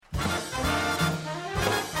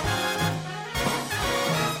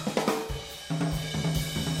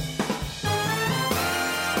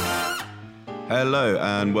Hello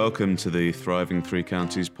and welcome to the Thriving Three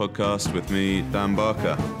Counties podcast with me, Dan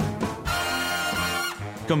Barker.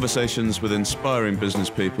 Conversations with inspiring business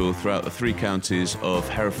people throughout the three counties of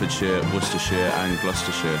Herefordshire, Worcestershire and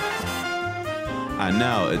Gloucestershire. And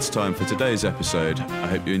now it's time for today's episode. I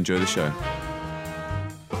hope you enjoy the show.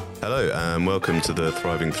 Hello and welcome to the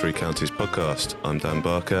Thriving Three Counties podcast. I'm Dan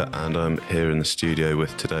Barker and I'm here in the studio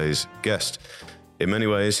with today's guest. In many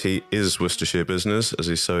ways, he is Worcestershire business as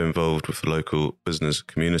he's so involved with the local business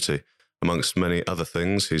community. Amongst many other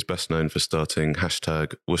things, he's best known for starting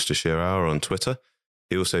hashtag Worcestershire Hour on Twitter.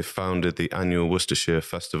 He also founded the annual Worcestershire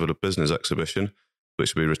Festival of Business exhibition,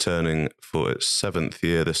 which will be returning for its 7th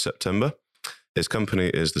year this September. His company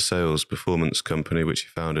is the Sales Performance Company, which he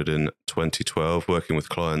founded in 2012, working with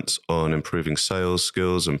clients on improving sales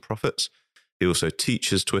skills and profits. He also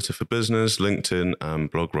teaches Twitter for Business, LinkedIn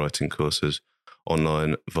and blog writing courses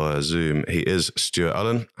online via Zoom. He is Stuart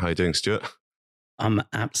Allen. How are you doing, Stuart? I'm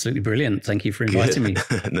absolutely brilliant. Thank you for inviting me.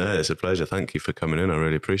 No, it's a pleasure. Thank you for coming in. I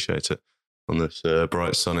really appreciate it on this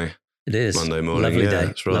bright, sunny Monday morning. Lovely day.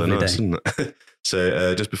 It's rather Lovely nice, day. isn't it?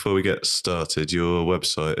 So just before we get started, your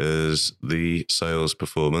website is the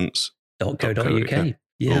salesperformance.co.uk.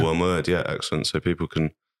 Yeah. All one word. Yeah, excellent. So people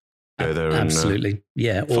can go there and find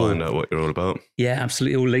out what you're all about. Yeah,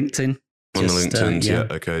 absolutely. All LinkedIn. On the LinkedIn, yeah.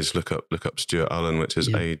 Okay, just look up Stuart Allen, which is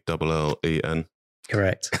A-L-L-E-N.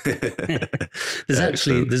 Correct.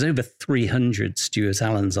 There's over 300 Stuart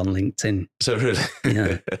Allens on LinkedIn. So really?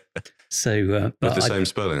 Yeah. So, with the same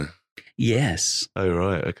spelling? Yes. Oh,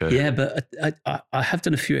 right. Okay. Yeah, but I have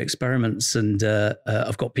done a few experiments and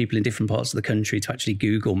I've got people in different parts of the country to actually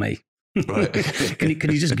Google me. Right. Can you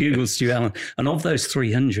just Google Stuart Allen? And of those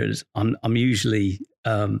 300, I'm usually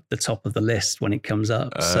the top of the list when it comes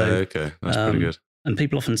up. Okay, that's pretty good. And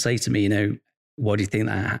people often say to me, what do you think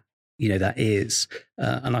that is?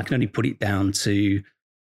 And I can only put it down to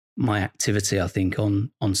my activity, I think,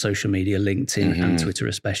 on social media, LinkedIn and Twitter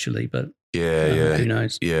especially. But who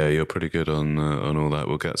knows? Yeah, you're pretty good on all that.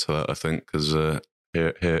 We'll get to that, I think, because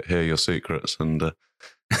here are your secrets and.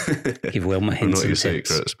 Give away my hints not and your tips.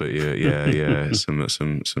 secrets, but yeah,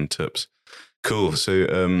 some tips. Cool.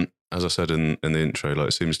 So, as I said in the intro, like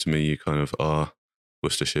it seems to me you kind of are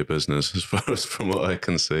Worcestershire business as far as from what I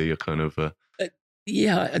can see. You're kind of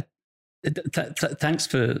thanks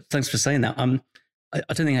for saying that. I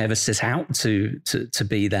don't think I ever set out to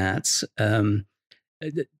be that.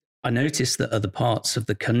 I noticed that other parts of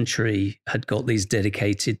the country had got these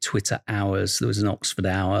dedicated Twitter hours. There was an Oxford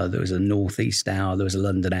hour, there was a Northeast hour, there was a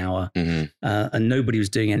London hour, and nobody was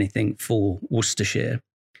doing anything for Worcestershire.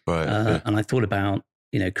 Right. And I thought about,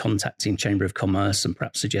 contacting Chamber of Commerce and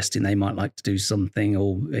perhaps suggesting they might like to do something,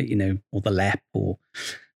 or or the LEP,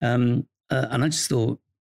 and I just thought,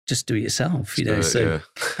 just do it yourself,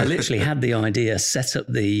 I literally had the idea, set up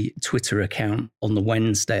the Twitter account on the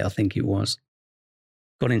Wednesday, I think it was.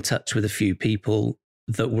 Got in touch with a few people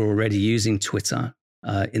that were already using Twitter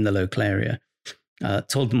in the local area.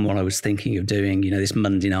 Told them what I was thinking of doing. This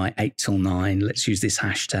Monday night, 8 till 9. Let's use this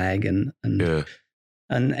hashtag, and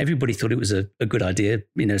everybody thought it was a good idea.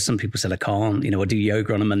 Some people said I can't. I do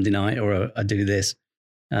yoga on a Monday night, or I do this.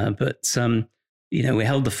 But we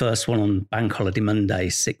held the first one on Bank Holiday Monday,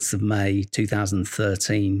 6th of May,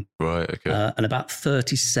 2013. Right. Okay. And about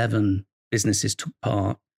 37 businesses took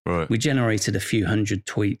part. Right. We generated a few hundred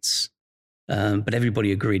tweets, but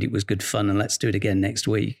everybody agreed it was good fun and let's do it again next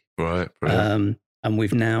week. Right. And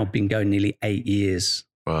we've now been going nearly 8 years.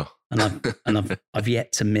 Wow. And I've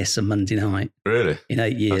yet to miss a Monday night. Really? In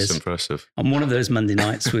 8 years. That's impressive. And one of those Monday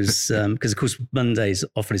nights was, because of course Mondays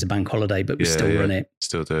often is a bank holiday, but we still run it.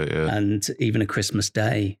 Still do it, yeah. And even a Christmas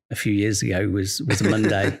Day a few years ago was a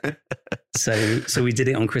Monday. So we did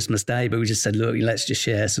it on Christmas Day, but we just said, look, let's just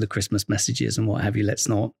share sort of Christmas messages and what have you. Let's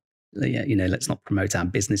not promote our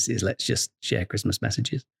businesses. Let's just share Christmas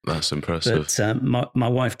messages. That's impressive. But my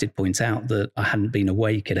wife did point out that I hadn't been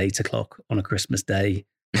awake at 8 o'clock on a Christmas Day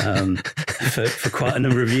for quite a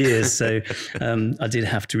number of years. So I did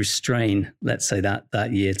have to restrain, let's say,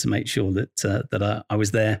 that year to make sure that I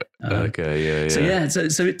was there. Okay, yeah.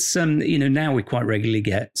 So it's now we quite regularly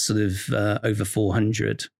get sort of over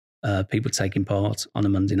 400 people taking part on a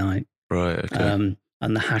Monday night. Right. Okay.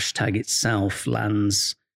 And the hashtag itself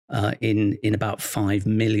lands in about 5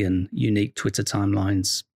 million unique Twitter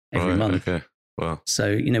timelines every month. Okay. Wow.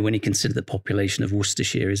 So, when you consider the population of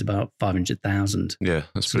Worcestershire is about 500,000. Yeah,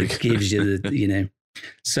 that's pretty good. It gives you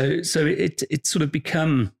so it's sort of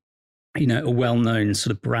become, a well-known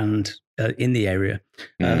sort of brand in the area.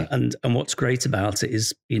 And what's great about it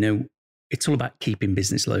is, it's all about keeping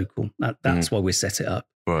business local. That's why we set it up.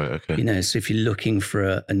 Right. Okay. So if you're looking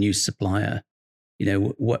for a new supplier,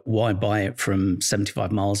 why buy it from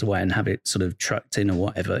 75 miles away and have it sort of trucked in or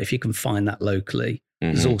whatever? If you can find that locally,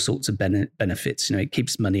 there's all sorts of benefits. It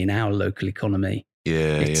keeps money in our local economy.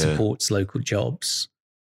 It supports local jobs.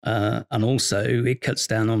 And also it cuts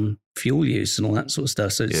down on fuel use and all that sort of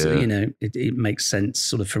stuff. So it's, it makes sense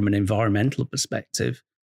sort of from an environmental perspective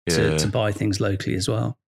to buy things locally as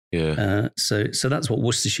well. So that's what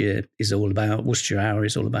Worcestershire is all about. Worcestershire Hour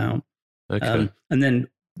is all about. Okay. And then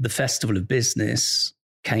the Festival of Business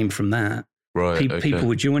came from that. Right. People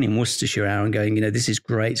were joining Worcestershire Hour and going, this is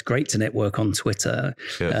great. It's great to network on Twitter.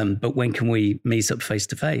 But when can we meet up face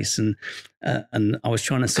to face? And I was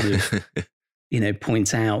trying to sort of,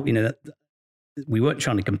 point out, that we weren't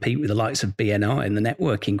trying to compete with the likes of BNI and the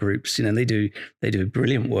networking groups. They do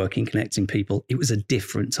brilliant work in connecting people. It was a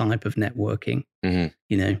different type of networking,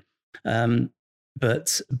 But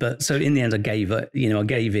so in the end, I gave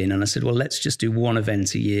in and I said, well, let's just do one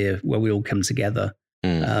event a year where we all come together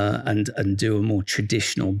and do a more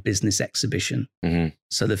traditional business exhibition.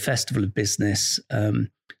 So the Festival of Business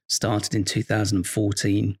started in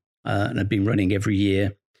 2014 and had been running every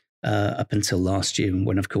year up until last year,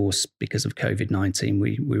 when, of course, because of COVID-19,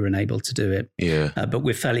 we were unable to do it. But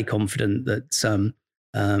we're fairly confident that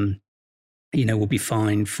we'll be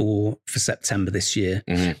fine for September this year.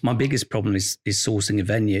 My biggest problem is sourcing a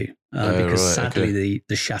venue because sadly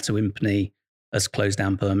the Chateau Impany has closed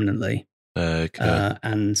down permanently.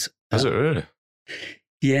 And has it really?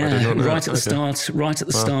 Yeah, right at the start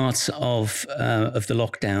of the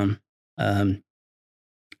lockdown.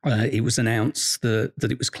 It was announced that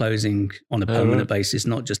it was closing on a permanent basis,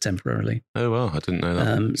 not just temporarily. Oh wow, I didn't know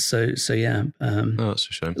that. So yeah, that's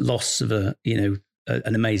a shame. Loss of an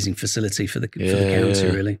amazing facility for the county,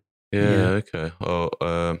 really. Okay. Well,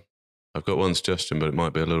 I've got one suggestion, but it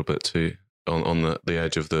might be a little bit too on the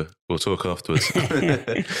edge of the. We'll talk afterwards.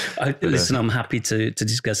 Listen, I'm happy to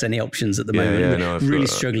discuss any options at the moment. I'm really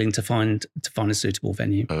struggling to find a suitable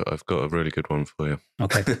venue. I've got a really good one for you.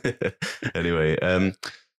 Okay. Anyway,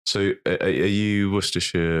 so are you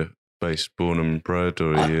Worcestershire based, born and bred,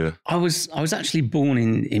 or are you? I was actually born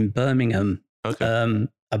in Birmingham. Okay.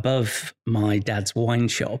 Above my dad's wine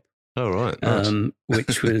shop. Oh, right. Nice.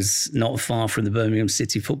 Which was not far from the Birmingham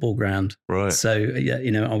City football ground. Right. So,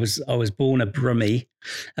 I was born a Brummie,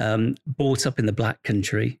 brought up in the Black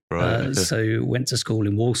Country. Right. So went to school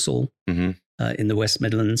in Walsall, in the West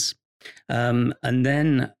Midlands. And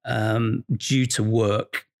then, due to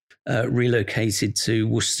work, relocated to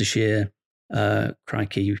Worcestershire, 30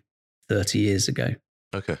 years ago.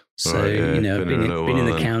 Okay. So, been in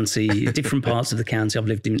the county, different parts of the county. I've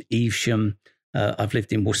lived in Evesham. I've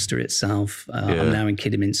lived in Worcester itself. I'm now in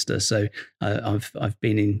Kidderminster. So I've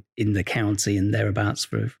been in the county and thereabouts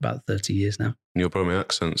for about 30 years now. Your Brummie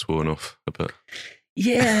accent's worn off a bit.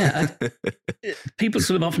 Yeah. People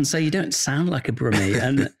sort of often say you don't sound like a Brummie.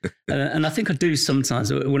 And I think I do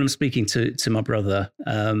sometimes when I'm speaking to my brother,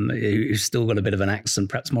 who's still got a bit of an accent,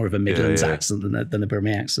 perhaps more of a Midlands accent than a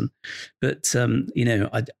Brummie accent. But,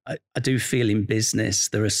 I do feel in business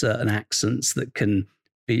there are certain accents that can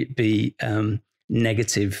be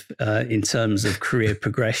negative in terms of career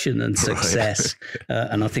progression and success.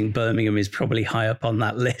 And I think Birmingham is probably high up on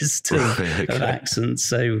that list of accents.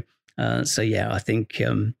 So I think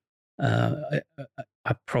I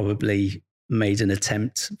probably made an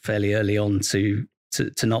attempt fairly early on to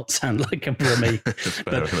not sound like a Brummie,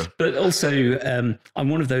 but also I'm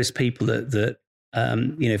one of those people that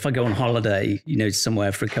if I go on holiday,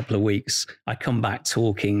 somewhere for a couple of weeks, I come back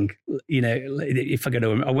talking. If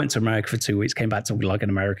I went to America for 2 weeks, came back talking like an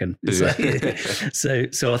American. So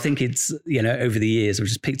I think it's over the years I've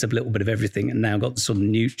just picked up a little bit of everything and now got the sort of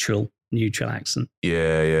neutral accent.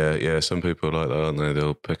 Yeah. Some people are like that, aren't they?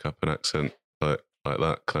 They'll pick up an accent like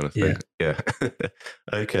that kind of thing. Yeah.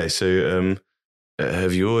 Okay. So,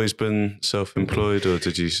 have you always been self-employed, or how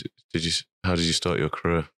did you start your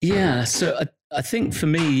career? Yeah. So I think for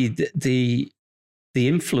me, the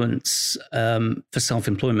influence for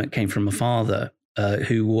self-employment came from my father,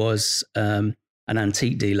 who was an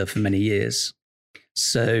antique dealer for many years.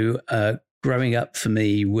 So growing up for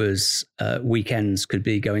me was weekends could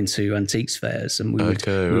be going to antiques fairs, and we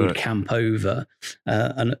would camp over.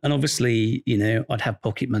 And obviously, I'd have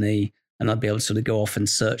pocket money and I'd be able to sort of go off and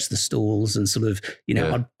search the stalls and sort of,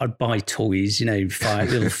 I'd buy toys,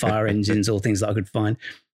 little fire engines or things that I could find,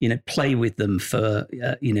 play with them for,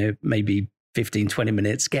 maybe 15, 20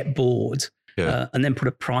 minutes, get bored, and then put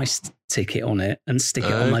a price ticket on it and stick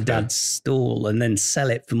it on my dad's stall and then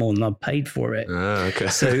sell it for more than I'd paid for it.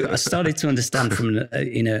 So I started to understand from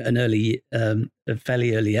a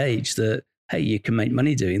fairly early age that, hey, you can make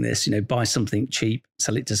money doing this, buy something cheap,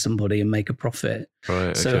 sell it to somebody and make a profit.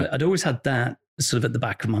 Right. So I'd always had that sort of at the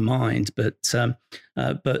back of my mind. But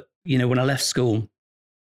when I left school,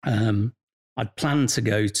 I'd planned to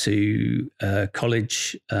go to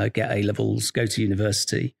college, get A-levels, go to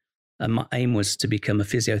university. And my aim was to become a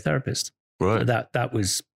physiotherapist. Right. So that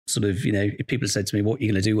was sort of, if people said to me, what are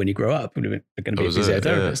you going to do when you grow up? I'm going to be a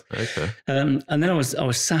physiotherapist. Yeah. Okay. And then I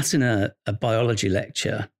was sat in a biology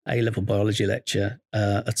lecture, A-level biology lecture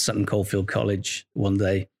at Sutton Coldfield College one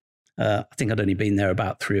day. I think I'd only been there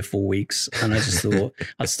about 3 or 4 weeks. And I just thought,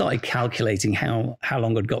 I started calculating how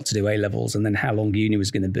long I'd got to do A-levels and then how long uni was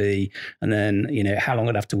going to be. And then, how long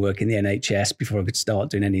I'd have to work in the NHS before I could start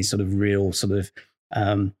doing any sort of real sort of,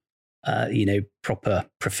 proper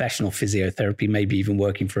professional physiotherapy, maybe even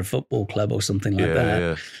working for a football club or something like that.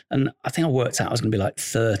 Yeah. And I think I worked out I was going to be like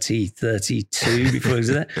 30, 32 before I was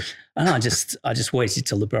there. And I just waited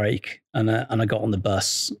till the break and I got on the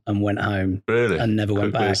bus and went home. Really? And never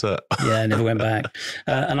went back. Yeah, never went back.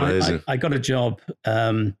 And I got a job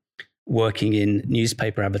working in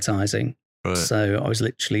newspaper advertising. Right. So I was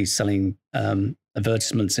literally selling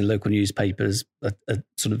advertisements in local newspapers at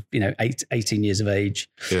sort of 18 years of age.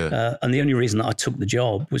 Yeah. And the only reason that I took the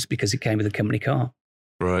job was because it came with a company car.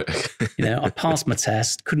 Right. I passed my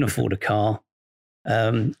test, couldn't afford a car,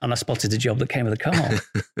 and I spotted a job that came with a car.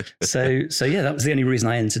 So yeah, that was the only reason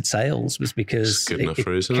I entered sales, was because good it enough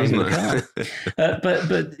reason, came isn't with a car.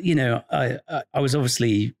 But I was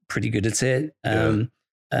obviously pretty good at it. And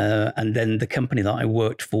then the company that I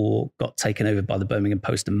worked for got taken over by the Birmingham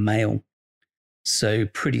Post and Mail. So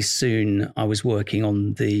pretty soon I was working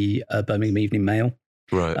on the Birmingham Evening Mail,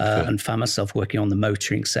 right, okay. And found myself working on the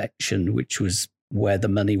motoring section, which was where the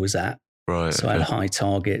money was at. Right. So I had high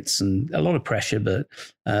targets and a lot of pressure, but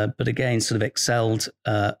again, sort of excelled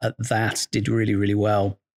at that, did really, really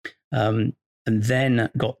well. And then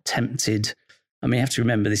got tempted. I mean, you have to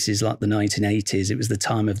remember, this is like the 1980s. It was the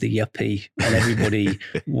time of the yuppie and everybody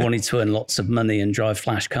wanted to earn lots of money and drive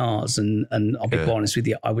flash cars. And I'll be quite honest with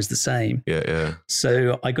you, I was the same. Yeah.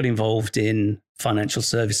 So I got involved in financial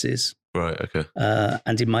services. Right, okay.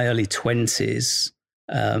 And in my early 20s,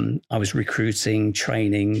 I was recruiting,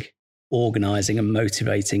 training, organizing and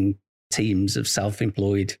motivating teams of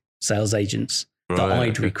self-employed sales agents that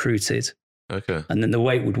I'd recruited. Okay. And then the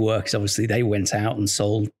way it would work is obviously they went out and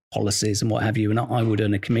sold policies and what have you, and I would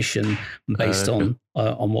earn a commission based on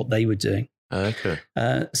what they were doing. Okay.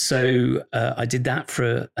 So I did that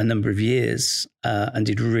for a number of years and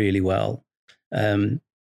did really well. I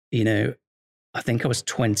think I was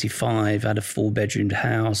 25, I had a 4-bedroomed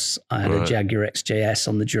house. I had a Jaguar XJS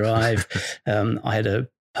on the drive. I had a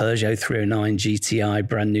Peugeot 309 GTI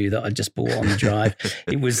brand new that I just bought on the drive.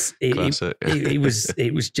 It was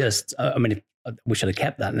just, I mean, I wish I'd have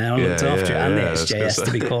kept that now and looked after it, and the XJS,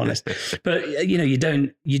 to be quite honest. But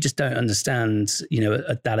you just don't understand,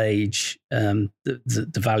 at that age, the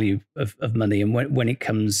value of money, and when it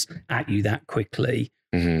comes at you that quickly.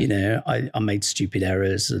 Mm-hmm. I made stupid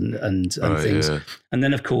errors and things. Yeah. And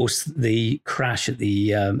then, of course, the crash at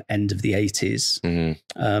the end of the 80s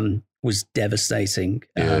was devastating.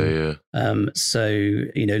 So,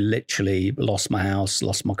 literally lost my house,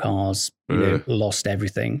 lost my cars, lost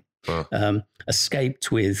everything. Wow.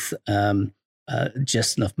 Escaped with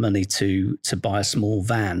just enough money to buy a small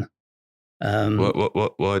van.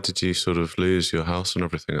 Why did you sort of lose your house and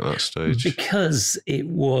everything at that stage? Because it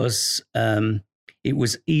was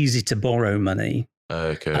easy to borrow money.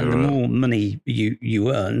 Okay, and the more money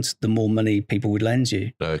you earned, the more money people would lend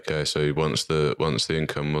you. Okay, so once the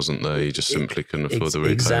income wasn't there, you just simply couldn't afford the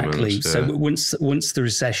repayments. Exactly. Yeah. So once the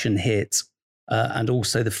recession hit, and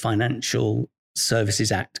also the Financial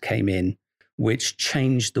Services Act came in, which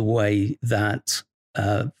changed the way that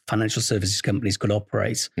financial services companies could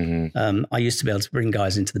operate. Mm-hmm. I used to be able to bring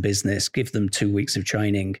guys into the business, give them 2 weeks of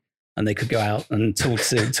training, and they could go out and talk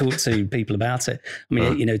to people about it. I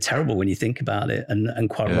mean, terrible when you think about it. And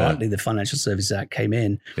quite rightly, the Financial Services Act came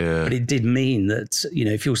in. Yeah. But it did mean that,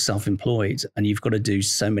 if you're self-employed and you've got to do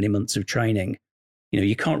so many months of training,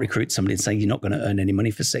 you can't recruit somebody and say you're not going to earn any money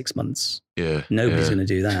for 6 months. Yeah. Nobody's going to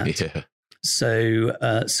do that. Yeah. So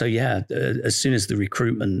as soon as the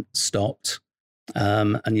recruitment stopped,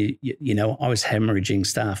 and I was hemorrhaging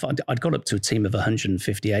staff. I'd got up to a team of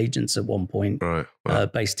 150 agents at one point,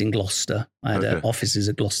 based in Gloucester. I had offices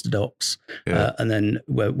at Gloucester Docks, and then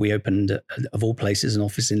we opened, of all places, an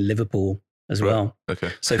office in Liverpool as well.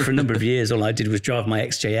 Okay. So for a number of years, all I did was drive my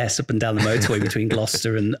XJS up and down the motorway between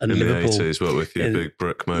Gloucester and Liverpool. In the 80s, with your big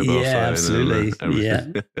brick mobile phone. Yeah, absolutely.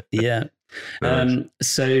 Yeah. Nice.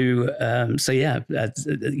 So yeah,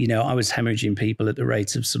 I was hemorrhaging people at the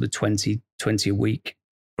rate of sort of 20 a week.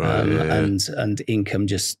 Right, and income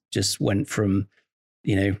just went from,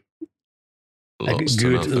 lots to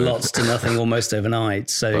nothing. lots to nothing almost overnight.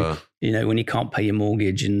 So, when you can't pay your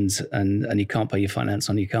mortgage and you can't pay your finance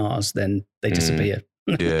on your cars, then they disappear.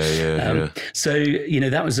 Yeah. So,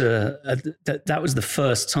 that was that was the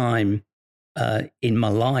first time in my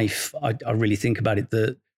life I really think about it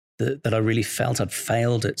that I really felt I'd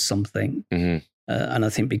failed at something. Mm-hmm. And I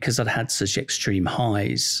think because I'd had such extreme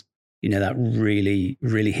highs, that really,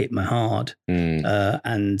 really hit me hard. I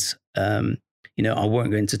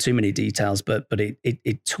won't go into too many details, but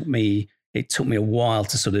it took me a while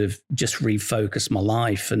to sort of just refocus my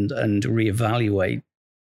life and reevaluate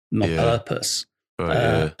my purpose.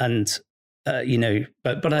 But I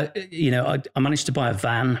managed to buy a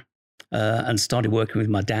van and started working with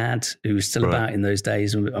my dad, who was still about in those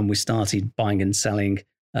days, and we started buying and selling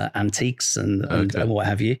antiques and what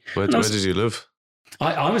have you. Where did you live?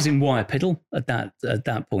 I was in Wyrepiddle at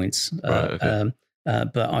that point, but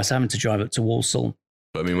I was having to drive up to Walsall.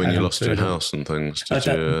 But I mean, when you lost your house and things,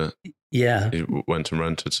 you went and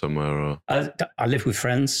rented somewhere? Or? I lived with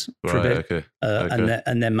friends for a bit, okay.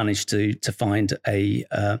 And then managed to find I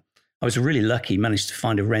was really lucky, managed to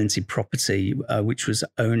find a rented property which was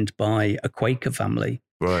owned by a Quaker family.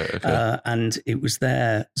 Right, okay. And it was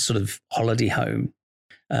their sort of holiday home.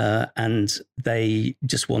 And they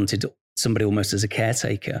just wanted somebody almost as a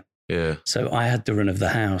caretaker. Yeah. So I had the run of the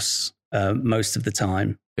house most of the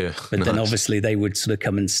time. Yeah. But then obviously they would sort of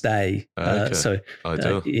come and stay. So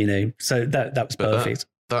that was perfect.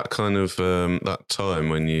 That kind of that time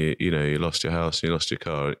when you lost your house and you lost your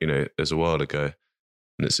car, there's a while ago,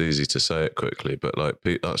 and it's easy to say it quickly, but like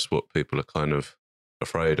that's what people are kind of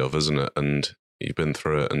afraid of, isn't it? And you've been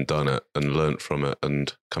through it and done it and learnt from it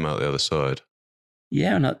and come out the other side.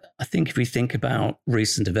 Yeah, and I think if we think about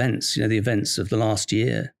recent events, the events of the last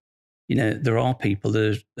year, there are people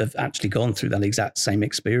that have actually gone through that exact same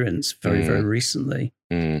experience very, very recently,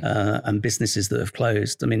 and businesses that have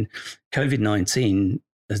closed. I mean, COVID-19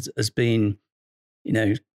 has been,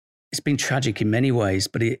 it's been tragic in many ways,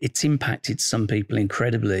 but it's impacted some people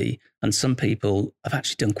incredibly, and some people have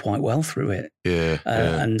actually done quite well through it.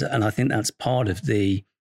 And I think that's part of the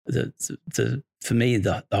for me,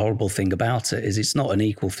 the horrible thing about it is it's not an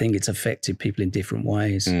equal thing. It's affected people in different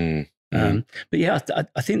ways. But yeah,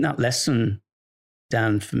 I think that lesson,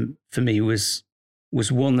 Dan, for me was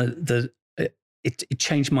one that it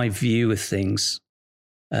changed my view of things.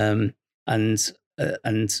 And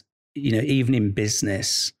even in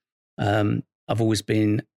business, I've always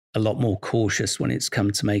been a lot more cautious when it's come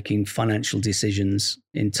to making financial decisions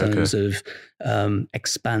in terms of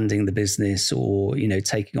expanding the business or,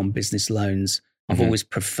 taking on business loans. I've always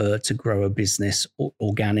preferred to grow a business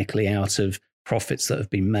organically out of profits that have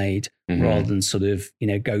been made rather than sort of,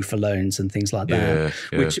 go for loans and things like that,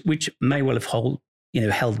 which may well have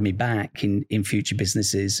held me back in future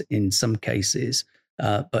businesses in some cases.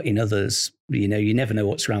 But in others, you never know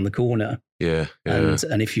what's around the corner.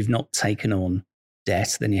 And if you've not taken on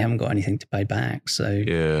debt, then you haven't got anything to pay back. So,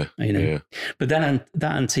 But then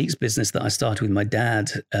that antiques business that I started with my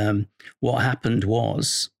dad, what happened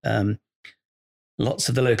was lots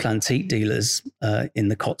of the local antique dealers in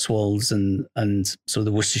the Cotswolds and sort of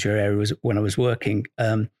the Worcestershire area when I was working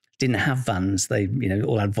didn't have vans. They,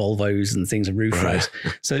 all had Volvos and things and roof racks.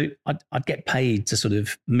 So I'd get paid to sort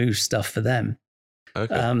of move stuff for them.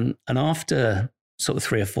 Okay. And after sort of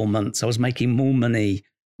 3 or 4 months, I was making more money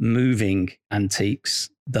moving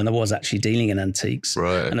antiques than I was actually dealing in antiques.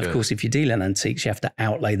 And of course, if you deal in antiques, you have to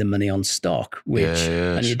outlay the money on stock,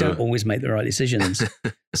 and you don't always make the right decisions.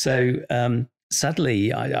 So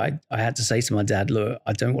sadly, I had to say to my dad, look,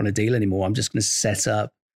 I don't want to deal anymore. I'm just going to set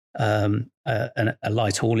up a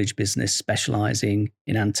light haulage business specializing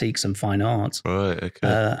in antiques and fine art.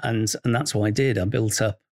 And that's what I did. I built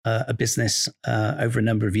up a business over a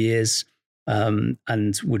number of years and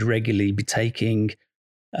would regularly be taking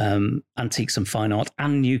antiques and fine art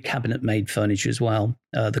and new cabinet made furniture as well.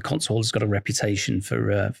 The Cotswolds has got a reputation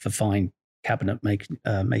for fine cabinet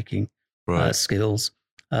making skills.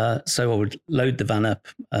 So I would load the van up,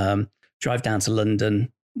 drive down to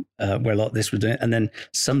London, where a lot of this was doing, and then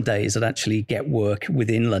some days I'd actually get work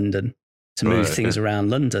within London to move things around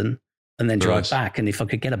London, and then drive back. And if I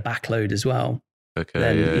could get a backload as well,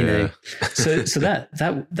 then so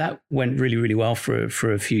that went really, really well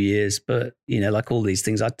for a few years. But like all these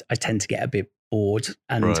things, I tend to get a bit bored,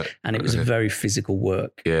 and it was very physical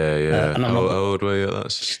work. And how old were you at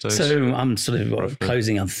that stage? So I'm sort of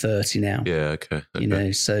closing on 30 now.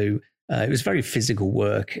 Okay. So it was very physical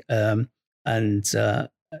work. and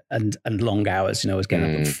long hours. I was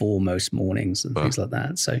getting up at 4 most mornings and things like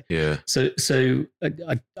that. So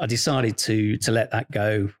I decided to let that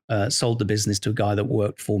go. Sold the business to a guy that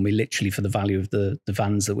worked for me, literally for the value of the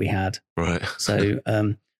vans that we had. Right. So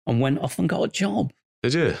and went off and got a job.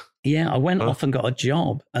 Did you? Yeah, I went off and got a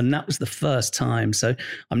job, and that was the first time. So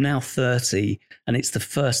I'm now 30, and it's the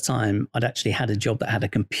first time I'd actually had a job that had a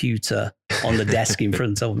computer on the desk in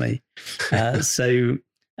front of me. So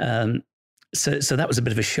that was a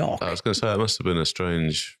bit of a shock. I was going to say, it must have been a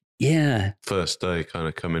strange first day, kind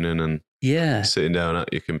of coming in and sitting down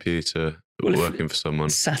at your computer, working for someone.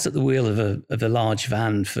 Sat at the wheel of a large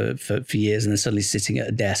van for years, and then suddenly sitting at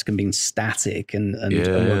a desk and being static and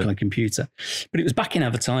working on a computer. But it was back in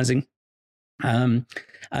advertising, and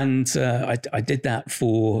I did that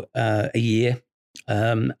for a year,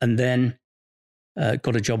 and then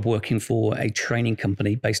got a job working for a training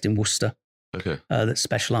company based in Worcester. Okay. That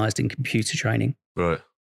specialised in computer training. Right.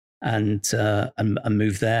 And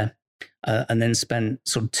moved there, and then spent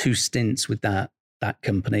sort of 2 stints with that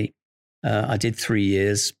company. I did 3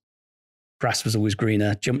 years. Grass was always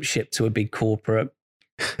greener. Jumped ship to a big corporate.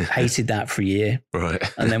 Hated that for a year. Right.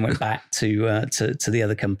 And then went back to the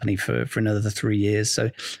other company for another 3 years.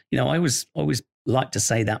 So, I always like to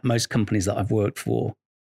say that most companies that I've worked for,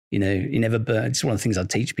 you never burn. It's one of the things I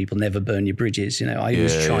teach people: never burn your bridges. I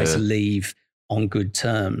always try to leave on good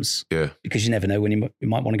terms. Yeah. Because you never know when you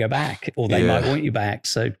might want to go back, or they might want you back.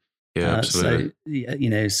 So. Yeah,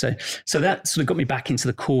 absolutely. So that sort of got me back into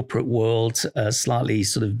the corporate world, slightly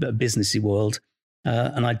sort of businessy world,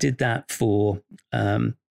 and I did that for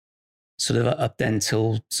sort of up then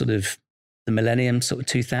till sort of the millennium, sort of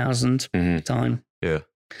 2000 time. Yeah,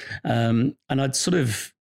 and I'd sort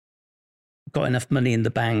of got enough money in the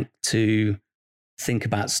bank to think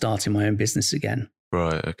about starting my own business again.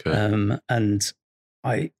 Right. Okay. And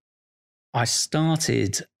I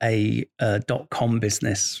started a .com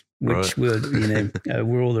business, which were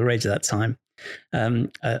all the rage at that time.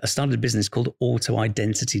 I started a business called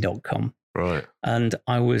AutoIdentity.com. Right. And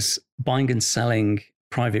I was buying and selling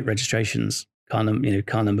private registrations, car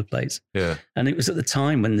number plates. Yeah. And it was at the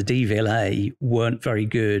time when the DVLA weren't very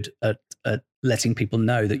good at letting people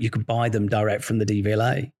know that you could buy them direct from the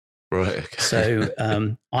DVLA. Right. Okay.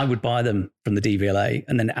 So I would buy them from the DVLA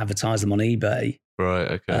and then advertise them on eBay.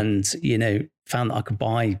 Right. Okay. And, found that I could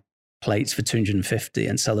buy plates for 250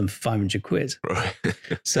 and sell them for 500 quid. Right.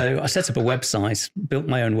 So I set up a website, built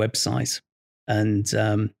my own website, and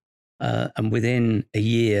within a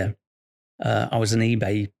year, I was an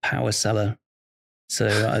eBay power seller. So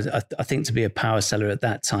I think to be a power seller at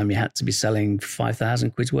that time, you had to be selling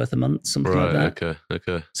 5,000 quid worth a month, something like that. Right.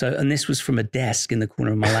 Okay. So, and this was from a desk in the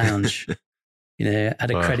corner of my lounge.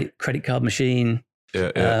 Had a credit card machine.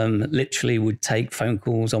 Yeah. Literally would take phone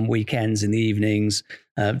calls on weekends in the evenings.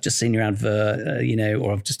 Just seen your advert,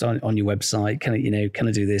 or I've just on your website. Can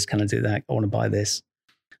I do this? Can I do that? I want to buy this.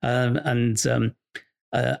 And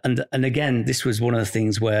again, this was one of the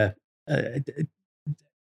things where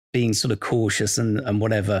being sort of cautious and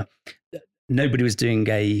whatever, nobody was doing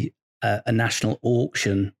a national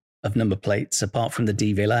auction of number plates apart from the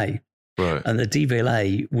DVLA. Right. And the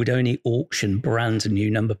DVLA would only auction brand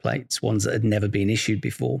new number plates, ones that had never been issued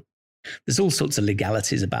before. There's all sorts of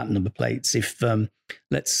legalities about number plates. If,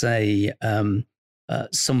 let's say,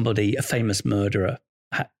 somebody, a famous murderer,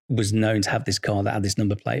 was known to have this car that had this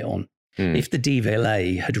number plate on, if the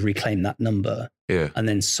DVLA had reclaimed that number and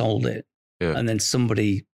then sold it, and then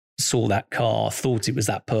somebody saw that car, thought it was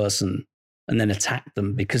that person, and then attacked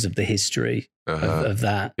them because of the history of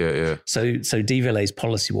that. Yeah. So DVLA's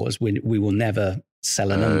policy was we will never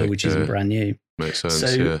sell a number which isn't brand new. Makes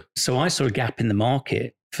sense. So I saw a gap in the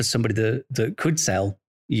market for somebody that could sell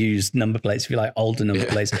used number plates, if you like, older number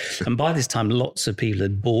plates. And by this time, lots of people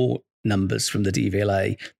had bought numbers from the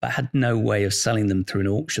DVLA, but had no way of selling them through an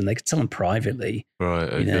auction. They could sell them privately. Right.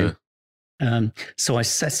 Okay. So I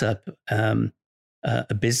set up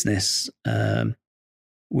a business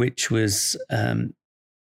which was,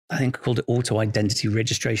 I think, called Auto Identity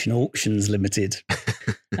Registration Auctions Limited,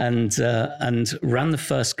 and ran the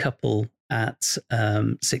first couple at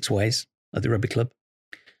Six Ways at the Rugby Club.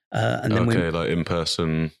 And then like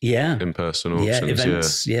in-person auctions. Yeah,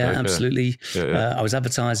 events. Yeah, absolutely. Yeah. I was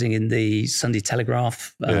advertising in the Sunday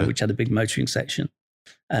Telegraph, which had a big motoring section.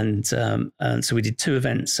 And so we did 2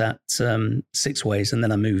 events at Six Ways, and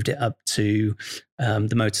then I moved it up to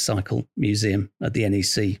the Motorcycle Museum at the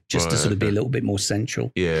NEC, just to sort of be a little bit more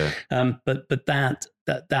central. Yeah. But that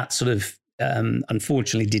sort of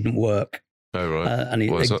unfortunately didn't work. Oh, right.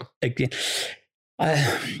 And Why is that? Again,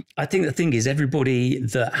 I think the thing is, everybody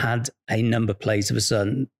that had a number plate of a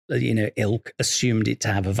certain ilk assumed it to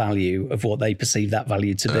have a value of what they perceived that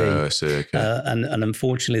value to be. I see. Okay. And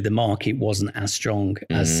unfortunately, the market wasn't as strong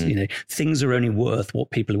as, things are only worth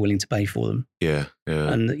what people are willing to pay for them. Yeah.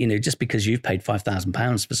 And, just because you've paid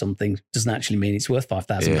 £5,000 for something doesn't actually mean it's worth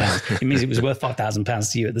 £5,000. It means it was worth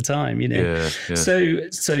 £5,000 to you at the time, Yeah. So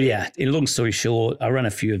in long story short, I ran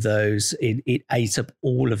a few of those. It ate up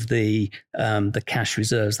all of the cash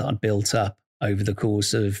reserves that I'd built up over the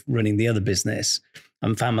course of running the other business,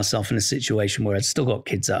 and found myself in a situation where I'd still got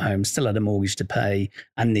kids at home, still had a mortgage to pay,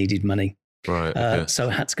 and needed money. Right. Okay. So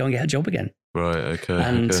I had to go and get a job again. Right. Okay.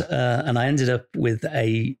 And I ended up with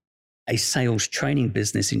a sales training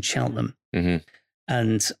business in Cheltenham. Mm-hmm.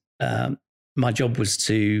 And my job was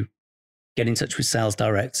to get in touch with sales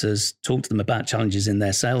directors, talk to them about challenges in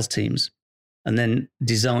their sales teams, and then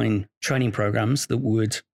design training programs that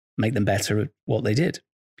would make them better at what they did.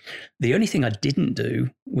 The only thing I didn't do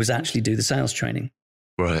was actually do the sales training.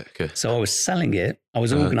 Right. Okay. So I was selling it, I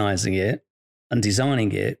was organizing it and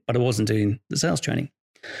designing it, but I wasn't doing the sales training.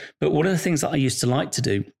 But one of the things that I used to like to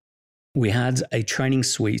do, we had a training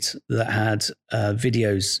suite that had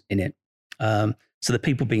videos in it. So the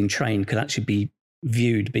people being trained could actually be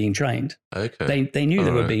viewed being trained. Okay. They knew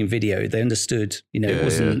they were being videoed. They understood, it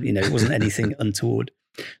wasn't anything untoward.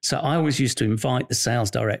 So I always used to invite the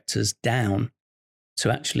sales directors down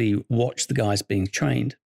to actually watch the guys being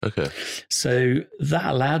trained. Okay. So that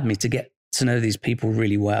allowed me to get to know these people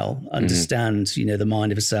really well, understand, the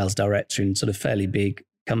mind of a sales director in sort of fairly big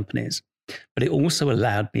companies. But it also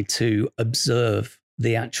allowed me to observe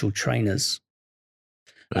the actual trainers,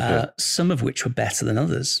 some of which were better than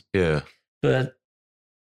others. Yeah. But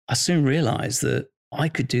I soon realized that I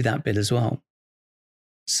could do that bit as well.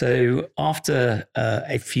 So after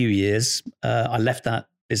a few years, I left that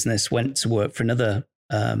business, went to work for another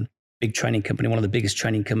big training company, one of the biggest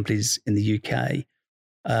training companies in the UK,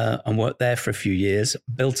 and worked there for a few years,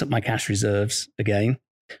 built up my cash reserves again,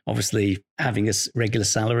 obviously having a regular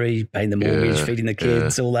salary, paying the mortgage, feeding the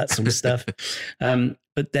kids, all that sort of stuff.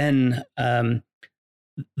 But then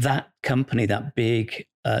that company, that big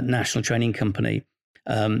national training company,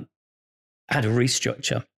 had a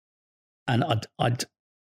restructure, and I'd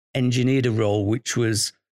engineered a role which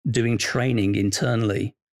was doing training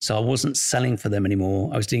internally. So I wasn't selling for them anymore.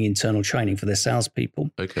 I was doing internal training for their salespeople.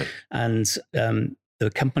 Okay. And the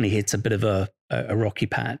company hit a bit of a rocky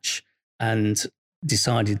patch and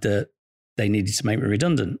decided that they needed to make me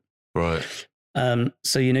redundant. Right.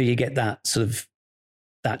 So you get that sort of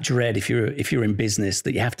that dread if you're in business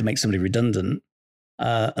that you have to make somebody redundant.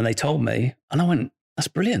 And they told me, and I went, "That's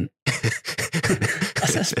brilliant."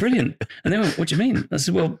 That's brilliant. And they went, "What do you mean?" I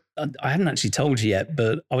said, "Well, I hadn't actually told you yet,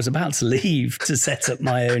 but I was about to leave to set up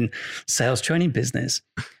my own sales training business."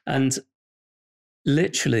 And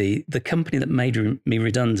literally, the company that made me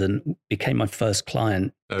redundant became my first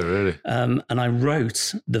client. Oh, really? And I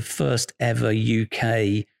wrote the first ever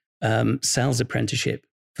UK sales apprenticeship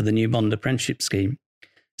for the New Bond apprenticeship scheme.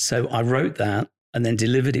 So I wrote that and then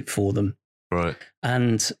delivered it for them. Right.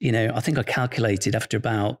 And, I think I calculated after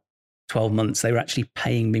about 12 months, they were actually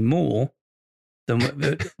paying me more than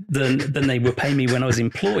they were paying me when I was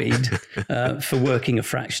employed for working a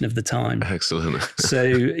fraction of the time. Excellent. So,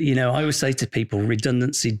 I always say to people,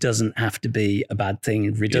 redundancy doesn't have to be a bad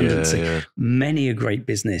thing. Redundancy, many a great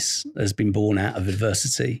business has been born out of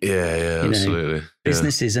adversity. Yeah, absolutely.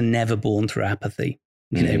 Businesses are never born through apathy,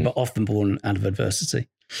 but often born out of adversity.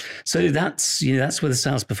 So that's where the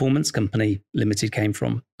Sales Performance Company Limited came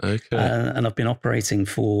from. Okay. And I've been operating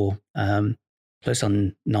for close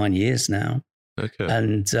on 9 years now. Okay.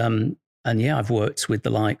 And I've worked with the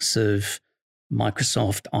likes of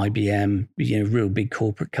Microsoft, IBM, real big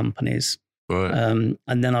corporate companies. Right.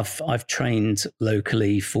 And then I've trained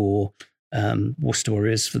locally for Worcester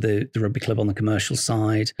Warriors for the rugby club on the commercial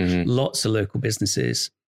side. Lots of local businesses.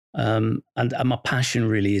 And my passion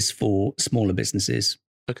really is for smaller businesses.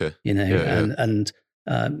 Okay. And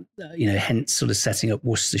hence sort of setting up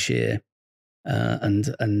Worcestershire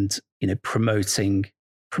and promoting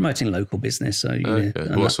local business. So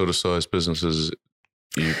what sort of size businesses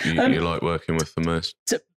you like working with the most?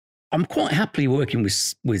 I'm quite happily working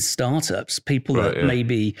with startups, people that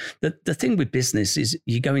maybe the thing with business is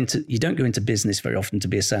you don't go into business very often to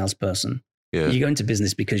be a salesperson. Yeah. You go into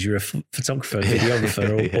business because you're a photographer,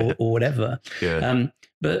 videographer, or whatever. Yeah.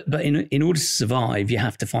 But in order to survive, you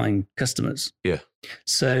have to find customers. Yeah.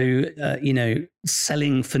 So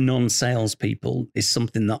selling for non-sales people is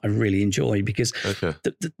something that I really enjoy because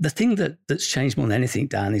the thing that's changed more than anything,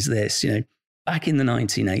 Dan, is this. Back in the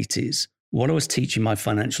 1980s, what I was teaching my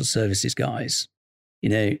financial services guys,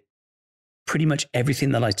 pretty much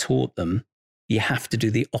everything that I taught them, you have to do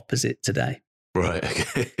the opposite today. Right.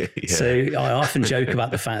 Okay. Yeah. So I often joke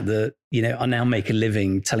about the fact that, I now make a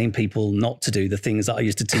living telling people not to do the things that I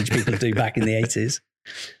used to teach people to do back in the 80s.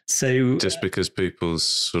 So just because people's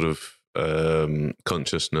sort of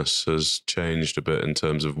consciousness has changed a bit in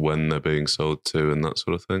terms of when they're being sold to and that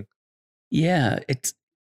sort of thing. Yeah, it's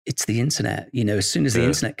the internet. As soon as the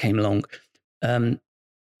internet came along, back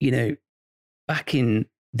in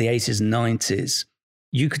the 80s and 90s,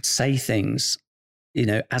 you could say things,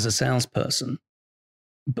 as a salesperson,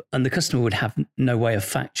 and the customer would have no way of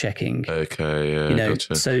fact checking. Okay, yeah,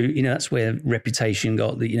 gotcha. So that's where reputation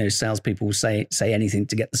got that. Salespeople will say anything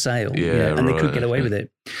to get the sale, and they could get away with it.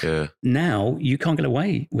 Yeah. Now you can't get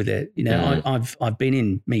away with it. I've been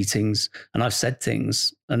in meetings and I've said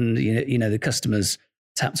things, and the customers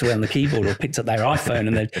tapped away on the keyboard or picked up their iPhone,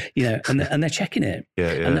 and they're checking it.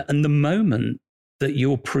 Yeah. And the moment that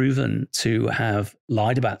you're proven to have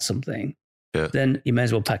lied about something, then you may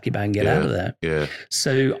as well pack your bag and get out of there. Yeah.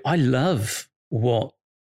 So I love what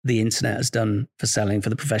the internet has done for selling,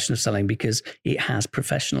 for the profession of selling, because it has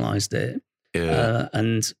professionalized it. Yeah.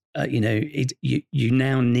 You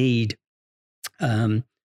now need to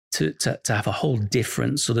have a whole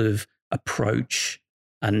different sort of approach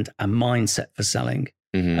and a mindset for selling.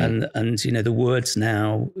 Mm-hmm. And the words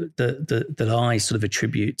now that I sort of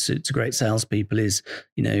attribute to great salespeople is,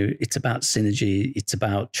 it's about synergy, it's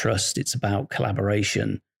about trust, it's about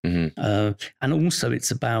collaboration, and also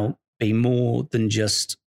it's about being more than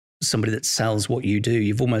just somebody that sells what you do.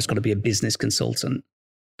 You've almost got to be a business consultant.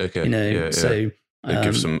 Okay. So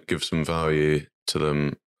give some value to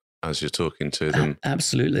them as you're talking to them.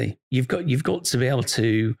 Absolutely, you've got to be able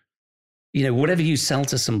to. Whatever you sell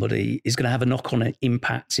to somebody is going to have a knock-on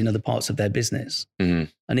impact in other parts of their business. Mm-hmm.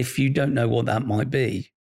 And if you don't know what that might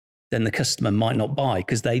be, then the customer might not buy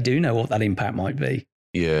because they do know what that impact might be.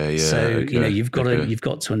 Yeah. So, okay. You've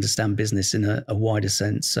got to understand business in a wider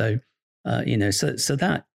sense. So, so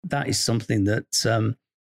that is something that,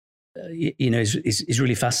 is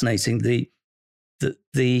really fascinating. The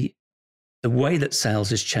way that sales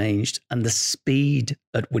has changed and the speed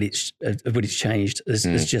at which it's changed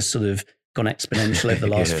has just sort of gone exponential over the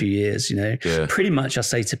last few years. Pretty much I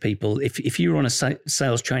say to people, if you were on a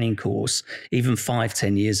sales training course, even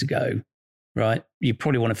 5-10 years ago, right, you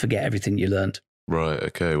probably want to forget everything you learned. Right.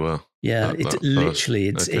 Okay. Well, yeah,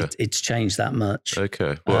 it's changed that much.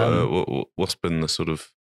 Okay. Well, what's been the sort of,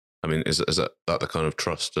 is that the kind of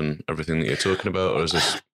trust and everything that you're talking about, or is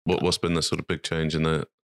this, what's been the sort of big change in the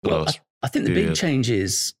last I think the big change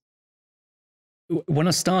is when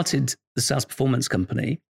I started the Sales Performance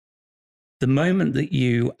Company, the moment that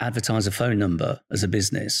you advertise a phone number as a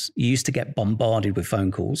business, you used to get bombarded with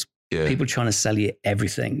phone calls. Yeah. People trying to sell you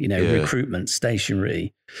everything, recruitment,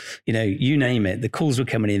 stationery, you name it. The calls were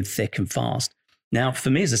coming in thick and fast. Now, for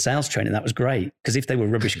me as a sales trainer, that was great because if they were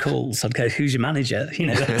rubbish calls, I'd go, "Who's your manager?"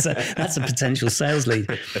 That's a potential sales lead.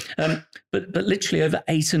 But literally over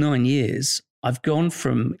 8 or 9 years, I've gone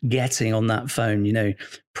from getting on that phone,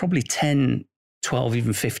 probably 10, 12,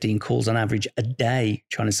 even 15 calls on average a day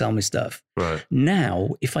trying to sell me stuff. Right. Now,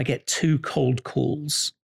 if I get 2 cold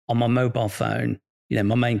calls on my mobile phone,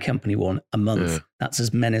 my main company one a month, that's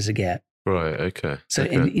as many as I get. Right. Okay. So,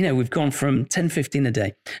 we've gone from 10, 15 a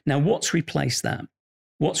day. Now, what's replaced that?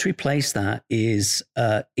 What's replaced that is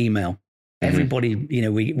email. Mm-hmm. Everybody,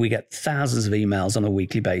 we get thousands of emails on a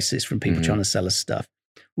weekly basis from people trying to sell us stuff.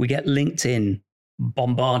 We get LinkedIn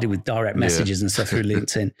bombarded with direct messages and stuff through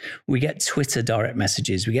LinkedIn. We get Twitter direct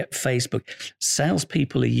messages. We get Facebook.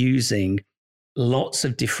 Salespeople are using lots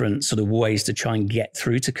of different sort of ways to try and get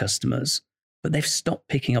through to customers, but they've stopped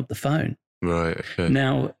picking up the phone. Right. Okay.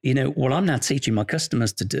 Now, what I'm now teaching my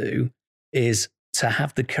customers to do is to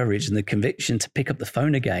have the courage and the conviction to pick up the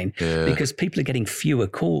phone again because people are getting fewer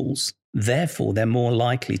calls. Therefore, they're more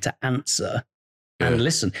likely to answer and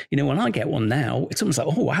listen. When I get one now, it's almost like,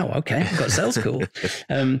 oh, wow, okay, I've got a sales call.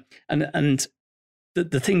 And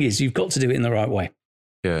the thing is, you've got to do it in the right way.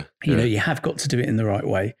 Yeah. You have got to do it in the right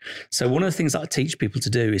way. So one of the things that I teach people to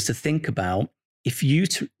do is to think about if you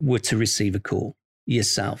were to receive a call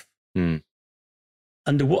yourself,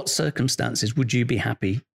 under what circumstances would you be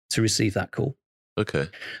happy to receive that call? Okay.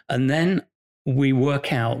 And then we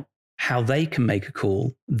work out how they can make a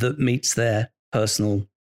call that meets their personal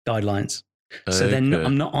guidelines. So then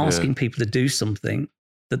I'm not asking people to do something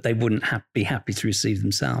that they wouldn't be happy to receive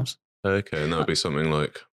themselves. Okay, and that would be something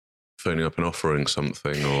like phoning up and offering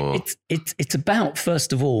something, or it's about,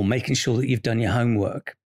 first of all, making sure that you've done your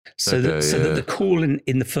homework, so that the call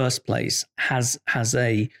in the first place has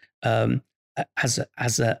an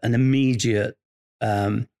immediate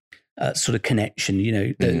sort of connection.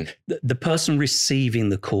 The person receiving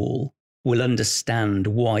the call will understand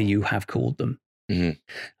why you have called them.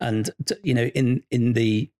 And in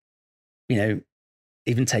the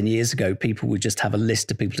even 10 years ago, people would just have a list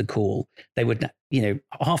of people to call. They would,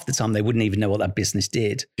 half the time they wouldn't even know what that business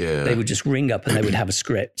did. Yeah. They would just ring up and they would have a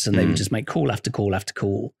script and they would just make call after call after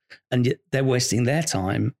call. And yet they're wasting their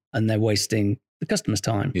time and they're wasting the customer's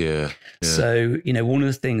time. Yeah. So, one of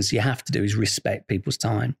the things you have to do is respect people's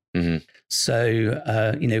time.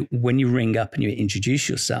 So, when you ring up and you introduce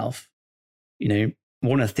yourself,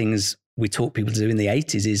 one of the things we taught people to do in the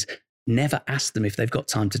 80s is never ask them if they've got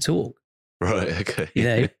time to talk. Right.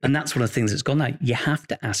 Okay. And that's one of the things that's gone now. You have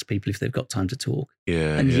to ask people if they've got time to talk.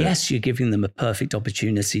 Yeah. And yes, you're giving them a perfect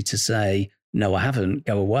opportunity to say, no, I haven't,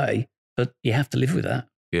 go away. But you have to live with that.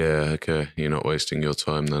 Yeah. Okay. You're not wasting your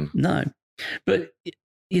time then. No. But,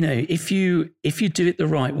 if you do it the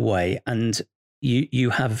right way and you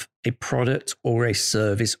have a product or a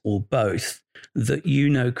service or both that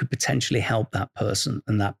could potentially help that person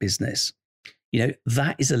and that business,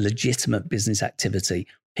 that is a legitimate business activity.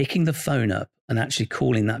 Picking the phone up and actually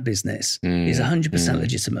calling that business is 100%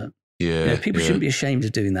 legitimate. Yeah. People shouldn't be ashamed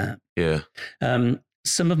of doing that. Yeah.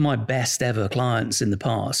 Some of my best ever clients in the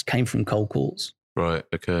past came from cold calls. Right.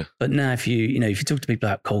 Okay. But now if you talk to people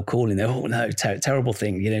about cold calling, they're, oh no, terrible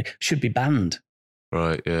thing, should be banned.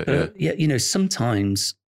 Right. Yeah. But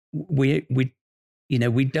sometimes we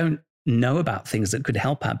don't know about things that could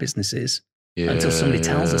help our businesses until somebody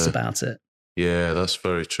tells us about it. Yeah, that's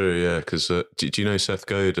very true. Yeah, because do you know Seth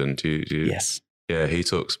Godin? Do you? Yes. Yeah, he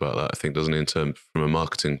talks about that. I think, doesn't he, from a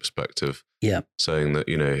marketing perspective? Yeah. Saying that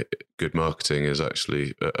good marketing is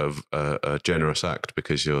actually a generous act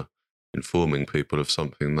because you're informing people of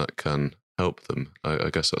something that can help them. I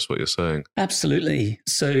guess that's what you're saying. Absolutely.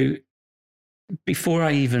 So before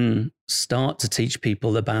I even start to teach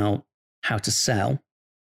people about how to sell,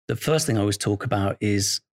 the first thing I always talk about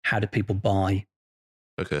is how do people buy.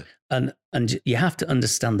 Okay. And you have to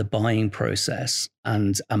understand the buying process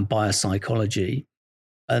and buyer psychology,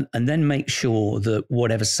 and then make sure that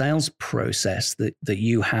whatever sales process that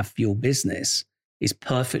you have for your business is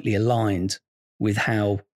perfectly aligned with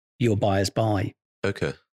how your buyers buy.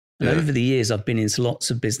 Okay. And over the years, I've been into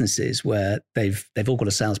lots of businesses where they've all got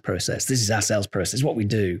a sales process. This is our sales process, what we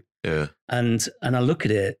do. Yeah. And I look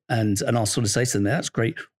at it and I'll sort of say to them, that's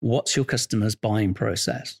great. What's your customer's buying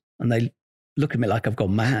process? And they look at me like I've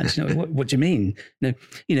gone mad. What do you mean?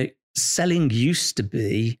 Selling used to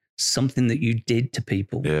be something that you did to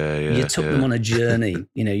people. You took them on a journey.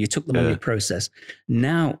 You took them on your process.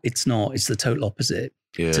 Now it's not. It's the total opposite.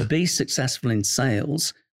 To be successful in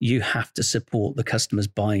sales, you have to support the customer's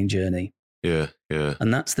buying journey. Yeah.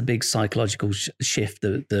 And that's the big psychological shift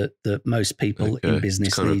that most people in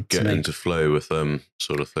business kind need of get to make. into flow with them,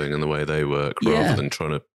 sort of thing, and the way they work, rather than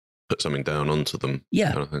trying to put something down onto them.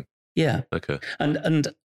 Yeah. Kind of thing. Yeah. Okay. And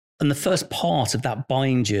the first part of that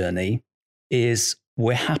buying journey is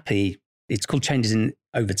we're happy. It's called changes in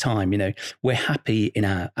over time. We're happy in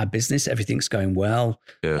our business. Everything's going well.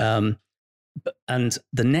 Yeah. And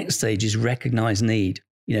the next stage is recognize need.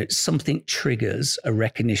 Something triggers a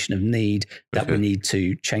recognition of need that we need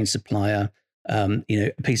to change supplier. A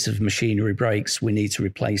piece of machinery breaks, we need to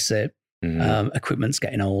replace it. Equipment's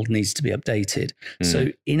getting old, needs to be updated. So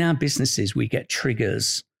in our businesses, we get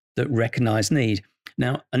triggers that recognize need.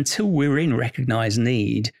 Now, until we're in recognize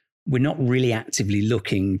need, we're not really actively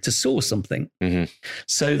looking to source something.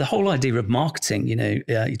 So the whole idea of marketing,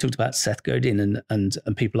 you talked about Seth Godin and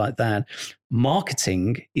people like that.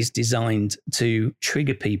 Marketing is designed to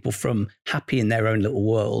trigger people from happy in their own little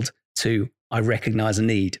world to I recognize a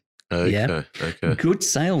need. Okay. Good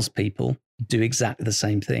salespeople do exactly the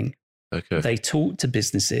same thing. Okay. They talk to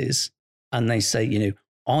businesses and they say,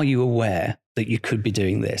 are you aware that you could be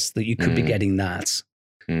doing this, that you could be getting that?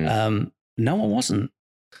 No, I wasn't.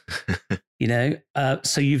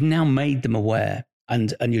 So you've now made them aware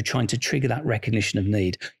and you're trying to trigger that recognition of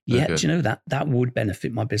need. Yeah, do you know that would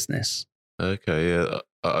benefit my business? Okay, yeah.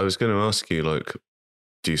 I was going to ask you,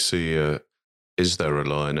 do you see, is there a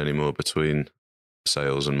line anymore between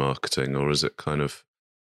sales and marketing, or is it kind of,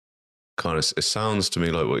 it sounds to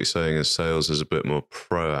me like what you're saying is sales is a bit more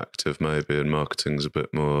proactive maybe and marketing's a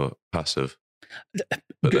bit more passive.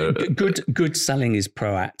 Good selling is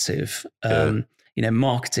proactive.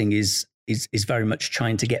 Marketing is very much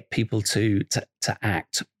trying to get people to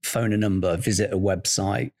act, phone a number, visit a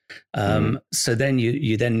website. So then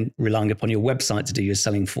you then relying upon your website to do your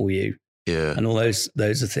selling for you. Yeah. And all those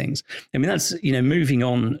are things. I mean, that's, moving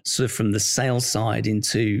on sort of from the sales side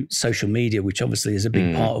into social media, which obviously is a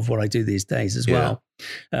big part of what I do these days as well.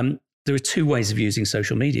 there are two ways of using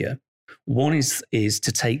social media. One is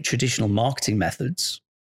to take traditional marketing methods.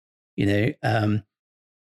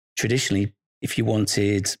 Traditionally, if you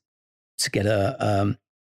wanted to get a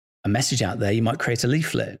message out there, you might create a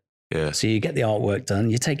leaflet. Yeah. So you get the artwork done,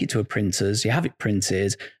 you take it to a printer's, you have it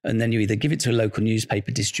printed, and then you either give it to a local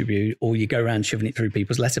newspaper distribute, or you go around shoving it through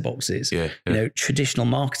people's letterboxes. Yeah. Traditional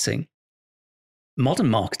marketing. Modern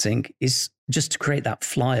marketing is just to create that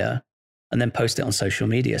flyer and then post it on social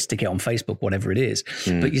media, stick it on Facebook, whatever it is.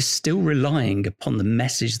 But you're still relying upon the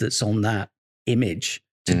message that's on that image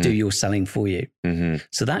to do your selling for you.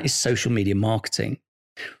 So that is social media marketing.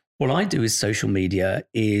 What I do with social media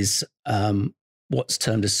is what's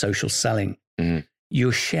termed as social selling.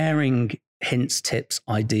 You're sharing hints, tips,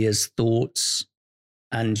 ideas, thoughts,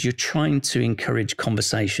 and you're trying to encourage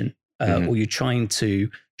conversation, or you're trying to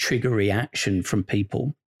trigger reaction from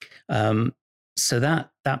people. So that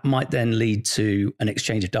might then lead to an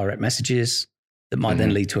exchange of direct messages, that might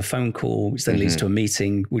then lead to a phone call, which then leads to a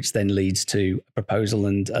meeting, which then leads to a proposal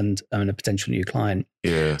and a potential new client.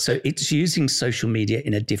 Yeah. So it's using social media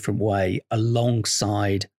in a different way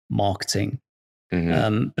alongside marketing.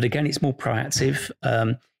 But again, it's more proactive.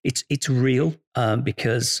 It's real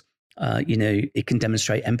because it can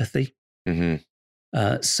demonstrate empathy.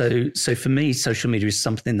 So for me, social media is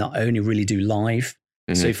something that I only really do live.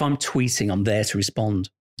 So if I'm tweeting, I'm there to respond.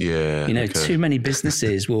 Yeah. Too many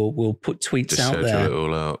businesses will put tweets Just out there. Schedule it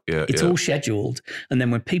all out. Yeah. It's all scheduled, and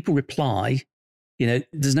then when people reply,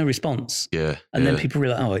 there's no response. Yeah. And then people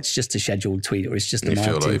realize, oh, it's just a scheduled tweet, or it's just a marketing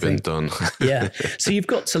thing. You feel like you've been done. Yeah. So you've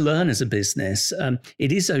got to learn as a business.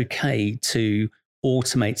 It is okay to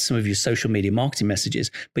automate some of your social media marketing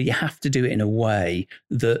messages, but you have to do it in a way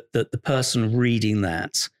that the person reading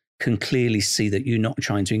that can clearly see that you're not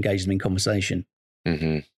trying to engage them in conversation.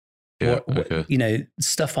 Yeah.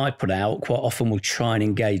 Stuff I put out quite often will try and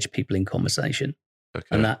engage people in conversation.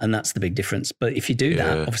 Okay. And that's the big difference. But if you do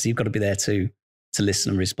that, obviously you've got to be there to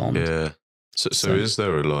listen and respond. Yeah. So is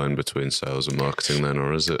there a line between sales and marketing then,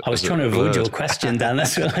 or is it? I was trying to avoid your question, Dan.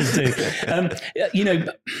 That's what I do.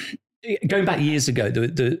 Going back years ago,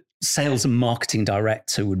 the sales and marketing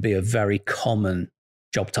director would be a very common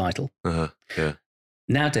job title. Yeah.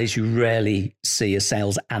 Nowadays, you rarely see a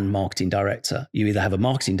sales and marketing director. You either have a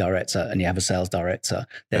marketing director and you have a sales director.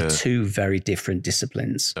 They're two very different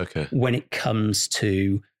disciplines. Okay. When it comes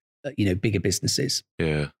to bigger businesses.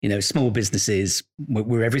 Yeah. Small businesses,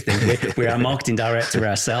 we're everything. We're our marketing director, we're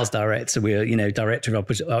our sales director, we're, director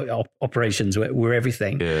of operations, we're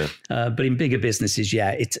everything. Yeah. But in bigger businesses,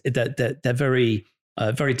 they're very,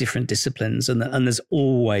 very different disciplines. And there's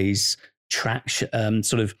always traction,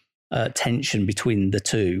 tension between the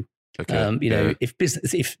two. Okay. If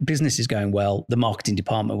business is going well, the marketing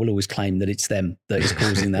department will always claim that it's them that is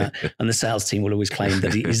causing that, and the sales team will always claim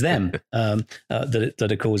that it is them that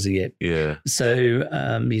are causing it. Yeah. So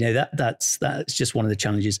that's just one of the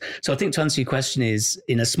challenges. So I think to answer your question is,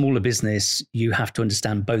 in a smaller business, you have to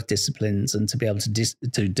understand both disciplines and to be able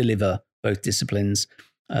to deliver both disciplines.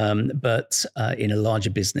 But in a larger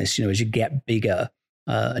business, as you get bigger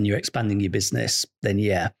and you're expanding your business, then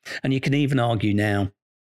and you can even argue now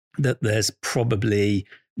that there's probably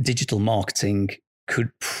digital marketing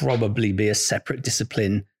could probably be a separate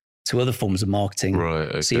discipline to other forms of marketing. Right.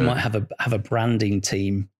 Okay. So you might have a branding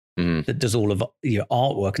team that does all of your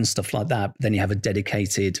artwork and stuff like that. But then you have a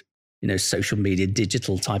dedicated, social media,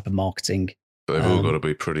 digital type of marketing. But they've all got to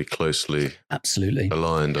be pretty closely absolutely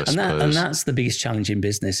aligned, I suppose. And that's the biggest challenge in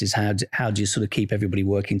business is how do you sort of keep everybody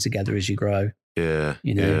working together as you grow? Yeah.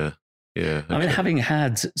 Yeah. Okay. I mean, having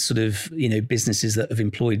had sort of, businesses that have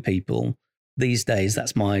employed people these days,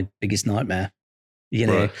 that's my biggest nightmare.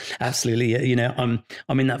 Right. Absolutely. I'm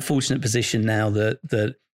in that fortunate position now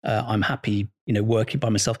that I'm happy, working by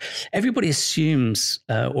myself. Everybody assumes,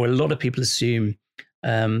 or a lot of people assume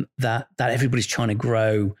that everybody's trying to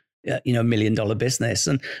grow, $1 million business.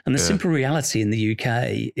 And the simple reality in the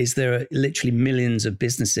UK is there are literally millions of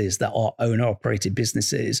businesses that are owner operated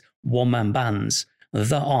businesses, one-man bands,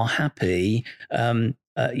 that are happy, have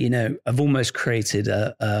almost created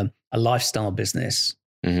a lifestyle business.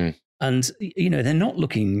 And, they're not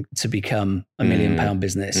looking to become a £1 million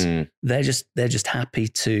business. They're just happy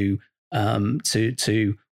to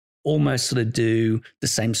almost sort of do the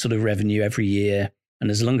same sort of revenue every year. And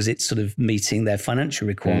as long as it's sort of meeting their financial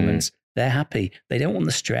requirements, they're happy. They don't want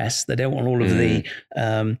the stress. They don't want all of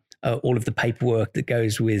the paperwork that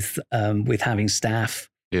goes with having staff.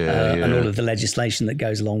 And all of the legislation that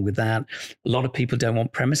goes along with that. A lot of people don't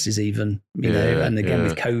want premises even, and again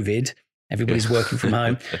with COVID, everybody's working from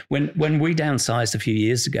home. When we downsized a few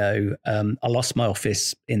years ago, I lost my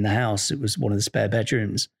office in the house. It was one of the spare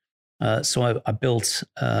bedrooms. So I built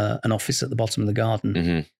an office at the bottom of the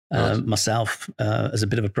garden Nice. myself as a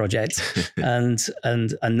bit of a project, and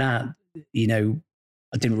that, you know,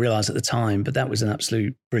 I didn't realize at the time, but that was an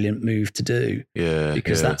absolute brilliant move to do.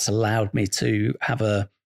 Because that's allowed me to have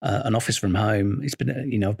an office from home. It's been,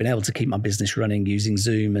 you know, I've been able to keep my business running using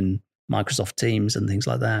Zoom and Microsoft Teams and things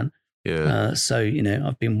like that. So, you know,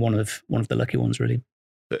 I've been one of the lucky ones, really.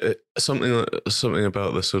 Something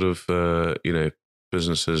about the sort of you know,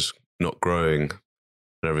 businesses not growing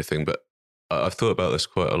and everything, but I've thought about this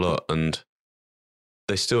quite a lot, and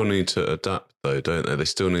they still need to adapt, though, don't they? They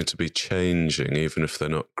still need to be changing, even if they're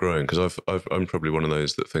not growing. Because I'm probably one of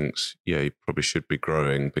those that thinks, yeah, you probably should be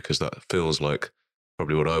growing because that feels like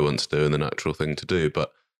probably what I want to do and the natural thing to do.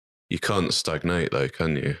 But you can't stagnate, though,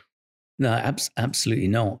 can you? No, absolutely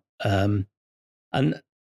not. And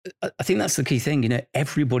I think that's the key thing. You know,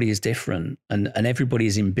 everybody is different, and everybody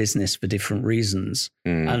is in business for different reasons.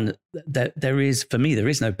 And there is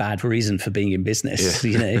no bad reason for being in business.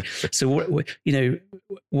 You know, so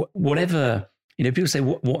whatever, you know, people say,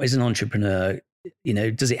 what is an entrepreneur? You know,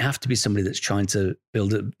 does it have to be somebody that's trying to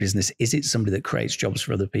build a business? Is it somebody that creates jobs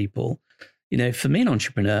for other people? You know, for me, an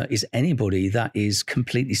entrepreneur is anybody that is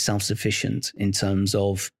completely self-sufficient in terms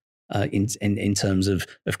of in terms of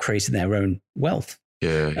creating their own wealth. You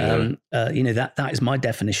know, that is my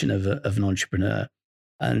definition of an entrepreneur.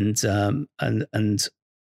 And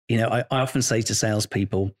you know, I often say to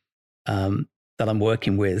salespeople that I'm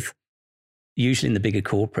working with, usually in the bigger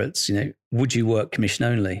corporates, you know, would you work commission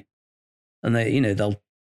only? And they, you know, they'll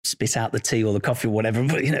spit out the tea or the coffee or whatever,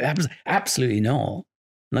 but, you know, absolutely not.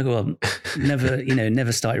 And I go, well,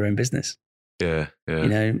 never start your own business. You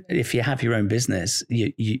know, if you have your own business,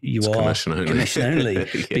 you are commission only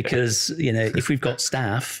because, you know, if we've got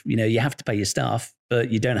staff, you know, you have to pay your staff,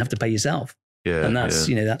 but you don't have to pay yourself. And that's,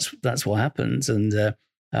 you know, that's what happens. And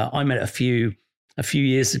I met a few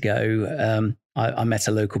years ago, I met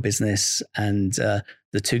a local business, and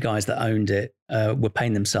the two guys that owned it were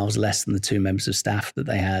paying themselves less than the two members of staff that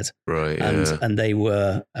they had. And they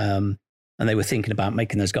were thinking about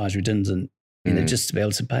making those guys redundant, you know, just to be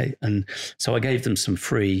able to pay. And so I gave them some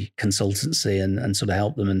free consultancy and sort of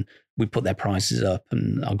helped them, and we put their prices up,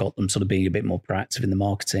 and I got them sort of being a bit more proactive in the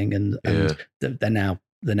marketing, and they're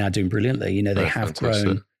now doing brilliantly. You know, they have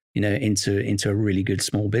grown, you know, into a really good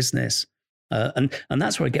small business. And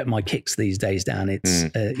that's where I get my kicks these days, Dan. It's,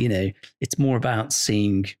 you know, it's more about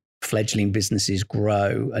seeing fledgling businesses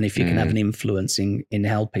grow. And if you can have an influence in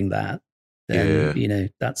helping that, then, you know,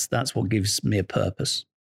 that's what gives me a purpose.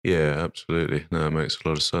 Yeah, absolutely. No, it makes a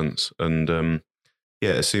lot of sense. And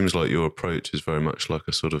it seems like your approach is very much like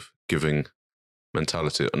a sort of giving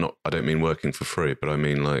mentality. I don't mean working for free, but I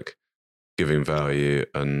mean like giving value,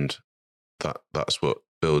 and that's what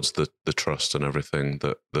builds the trust and everything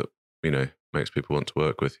that, you know, makes people want to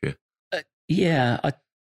work with you.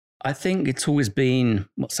 I think it's always been,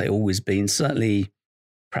 certainly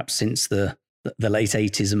perhaps since the late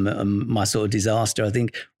 80s and my sort of disaster. I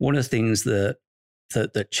think one of the things that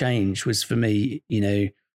changed was, for me, you know,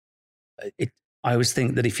 I always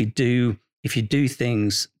think that if you do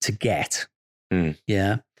things to get,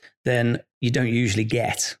 then you don't usually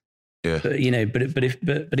get. But, you know,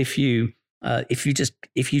 but if you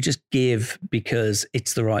just give because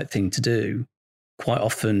it's the right thing to do, quite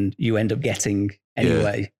often you end up getting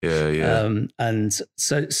anyway. And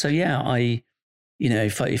so I, you know,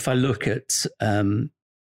 if I look at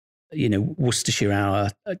you know, Worcestershire Hour,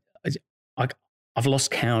 I've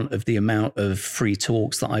lost count of the amount of free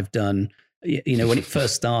talks that I've done. You know, when it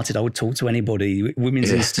first started, I would talk to anybody,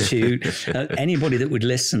 Women's Institute, anybody that would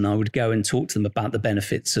listen. I would go and talk to them about the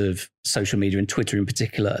benefits of social media, and Twitter in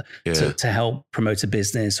particular, to help promote a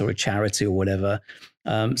business or a charity or whatever.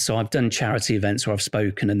 So I've done charity events where I've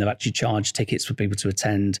spoken, and they've actually charged tickets for people to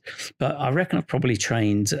attend. But I reckon I've probably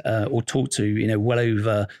trained or talked to, you know, well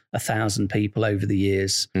over 1,000 people over the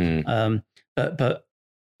years. But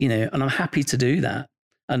you know, and I'm happy to do that.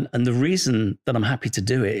 And the reason that I'm happy to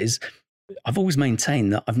do it is I've always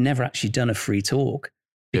maintained that I've never actually done a free talk,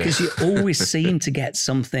 because you always seem to get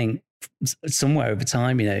something somewhere over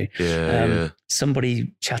time, you know,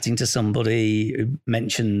 somebody chatting to somebody who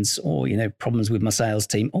mentions, you know, problems with my sales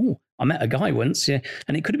team. Oh, I met a guy once, and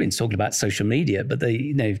it could have been talking about social media, but they,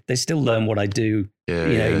 you know, they still learn what I do,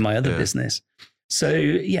 in my other business. So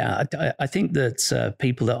I think that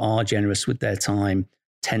people that are generous with their time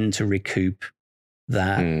tend to recoup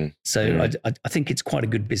that. So I think it's quite a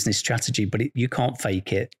good business strategy, but you can't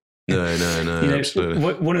fake it. No, you know, absolutely.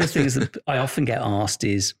 One of the things that I often get asked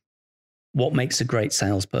is, what makes a great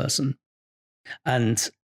salesperson? And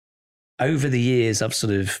over the years, I've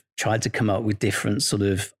sort of tried to come up with different sort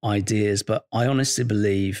of ideas, but I honestly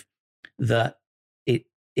believe that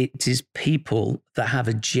it is people that have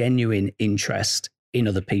a genuine interest in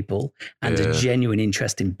other people and a genuine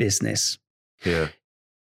interest in business. Yeah.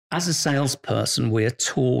 As a salesperson, we're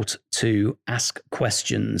taught to ask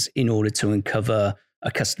questions in order to uncover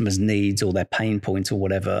a customer's needs or their pain point or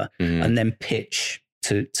whatever, and then pitch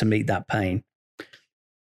to meet that pain.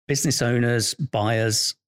 Business owners,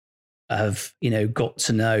 buyers have, got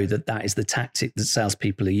to know that is the tactic that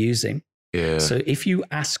salespeople are using. Yeah. So if you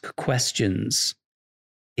ask questions,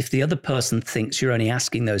 if the other person thinks you're only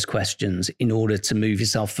asking those questions in order to move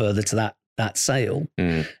yourself further to that sale,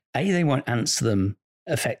 A, they won't answer them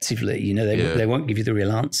effectively. They won't give you the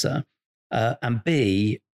real answer. And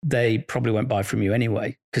B, they probably won't buy from you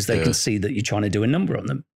anyway, because they can see that you're trying to do a number on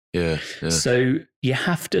them. Yeah. So you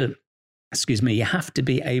have to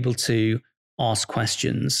be able to ask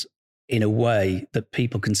questions in a way that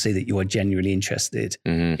people can see that you are genuinely interested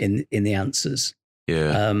in the answers.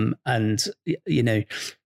 Yeah.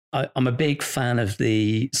 I'm a big fan of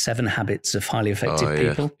the 7 Habits of Highly Effective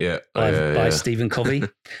People by Stephen Covey.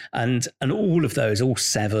 and all of those, all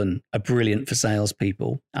 7 are brilliant for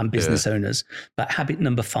salespeople and business owners. But habit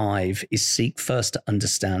number 5 is seek first to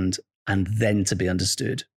understand and then to be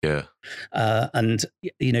understood. Yeah.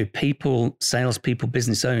 Salespeople,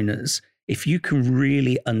 business owners, if you can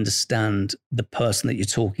really understand the person that you're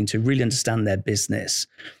talking to, really understand their business.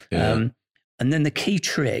 And then the key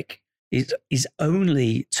trick is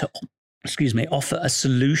only to, offer a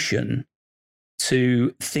solution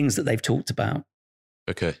to things that they've talked about.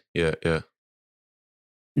 Okay. Yeah.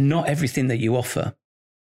 Not everything that you offer.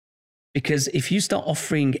 Because if you start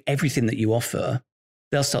offering everything that you offer,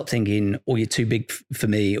 they'll start thinking, you're too big for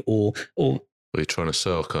me, or you're trying to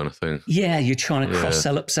sell kind of thing. Yeah, you're trying to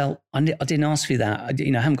cross-sell, upsell. I didn't ask for that.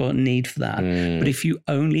 I haven't got a need for that. But if you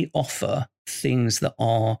only offer things that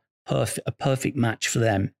are a perfect match for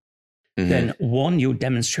them, then 1, you're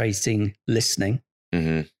demonstrating listening,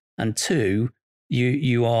 and 2,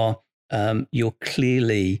 you're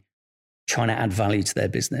clearly trying to add value to their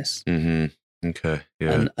business. Okay.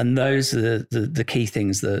 Yeah. And those are the key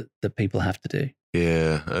things that people have to do.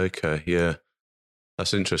 Yeah. Okay. Yeah.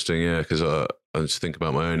 That's interesting. Yeah. Because I just think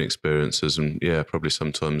about my own experiences, and probably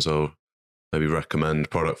sometimes I'll maybe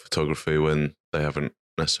recommend product photography when they haven't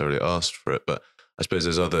necessarily asked for it. But I suppose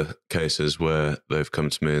there's other cases where they've come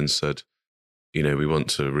to me and said, we want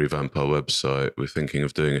to revamp our website. We're thinking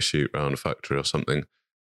of doing a shoot around a factory or something.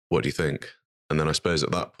 What do you think? And then I suppose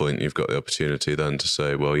at that point, you've got the opportunity then to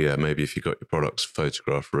say, well, maybe if you got your products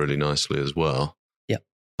photographed really nicely as well, that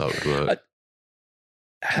would work.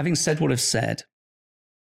 Having said what I've said,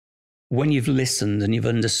 when you've listened and you've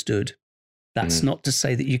understood, that's not to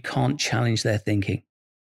say that you can't challenge their thinking.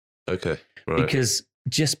 Okay, right. Because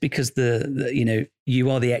just because you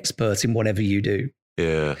are the expert in whatever you do,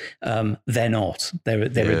 they're not. They're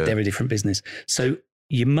a different business. So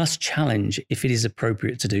you must challenge if it is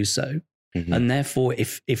appropriate to do so. And therefore,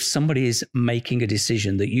 if somebody is making a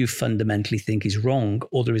decision that you fundamentally think is wrong,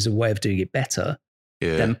 or there is a way of doing it better,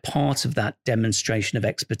 then part of that demonstration of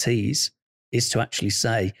expertise is to actually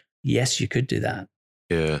say, yes, you could do that.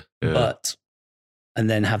 But, and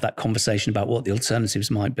then have that conversation about what the alternatives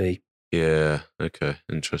might be. Yeah. Okay.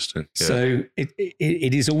 Interesting. Yeah. So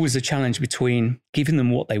it is always a challenge between giving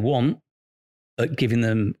them what they want, but giving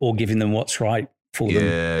them what's right for them.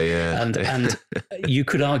 Yeah. And you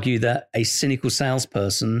could argue that a cynical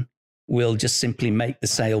salesperson will just simply make the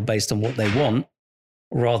sale based on what they want,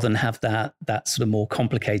 rather than have that sort of more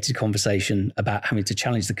complicated conversation about having to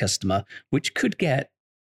challenge the customer, which could get,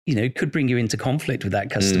 could bring you into conflict with that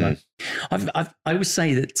customer. I would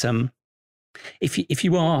say that if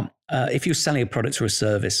you're selling a product or a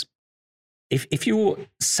service, if you're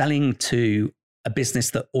selling to a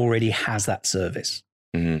business that already has that service,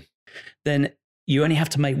 then you only have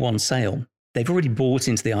to make one sale. They've already bought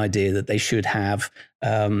into the idea that they should have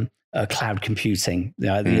cloud computing.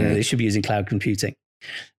 They should be using cloud computing.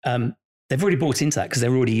 They've already bought into that because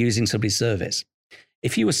they're already using somebody's service.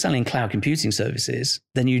 If you were selling cloud computing services,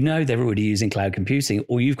 then they're already using cloud computing.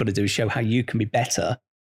 All you've got to do is show how you can be better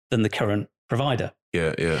than the current provider.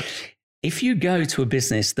 Yeah. If you go to a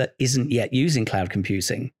business that isn't yet using cloud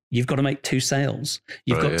computing, you've got to make 2 sales.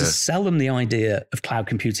 You've got to sell them the idea of cloud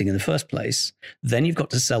computing in the first place. Then you've got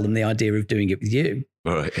to sell them the idea of doing it with you.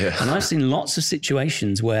 Right. Yeah. And I've seen lots of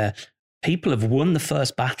situations where people have won the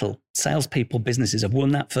first battle. Salespeople, businesses have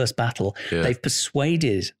won that first battle. Yeah. They've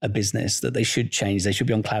persuaded a business that they should change. They should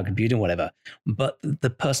be on cloud computing, whatever. But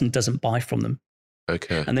the person doesn't buy from them.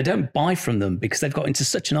 Okay. And they don't buy from them because they've got into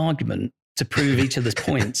such an argument to prove each other's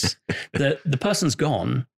points. The person's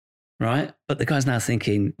gone, right? But the guy's now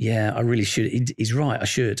thinking, yeah, I really should. He's right, I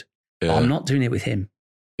should. Yeah. I'm not doing it with him.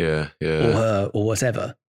 Yeah. Or her or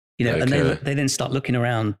whatever. And they then start looking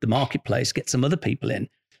around the marketplace, get some other people in.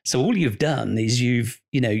 So all you've done is you've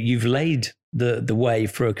laid the way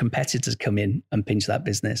for a competitor to come in and pinch that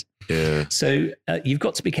business. Yeah. So you've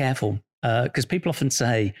got to be careful because people often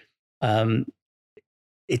say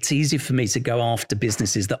it's easy for me to go after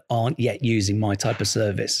businesses that aren't yet using my type of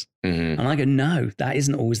service. Mm-hmm. And I go, no, that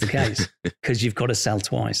isn't always the case because you've got to sell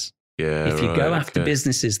twice. Yeah. If you go after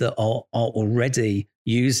businesses that are already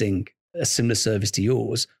using a similar service to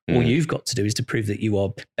yours, all you've got to do is to prove that you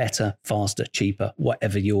are better, faster, cheaper,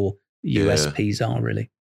 whatever your USPs are, really.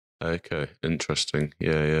 Okay, interesting.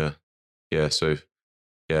 Yeah. So,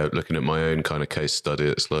 looking at my own kind of case study,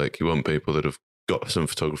 it's like you want people that have got some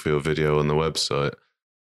photography or video on the website,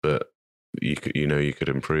 but you could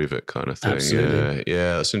improve it, kind of thing. Absolutely.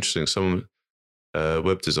 Yeah. That's interesting. Some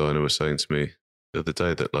web designer was saying to me the other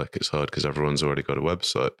day that like it's hard because everyone's already got a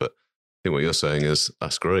website, but I think what you're saying is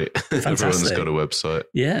that's great. Everyone's got a website.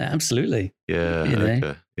 Yeah, absolutely. Yeah.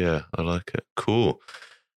 Okay. Yeah, I like it. Cool.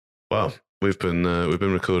 Wow. We've been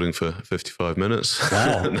recording for 55 minutes.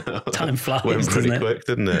 Wow. Time flies. Went pretty quick,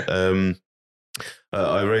 didn't it?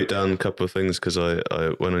 I wrote down a couple of things because I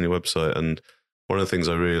went on your website, and one of the things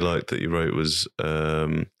I really liked that you wrote was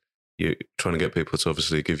you trying to get people to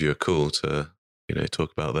obviously give you a call to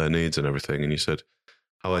talk about their needs and everything. And you said,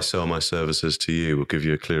 how I sell my services to you will give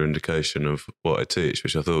you a clear indication of what I teach,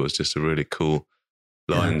 which I thought was just a really cool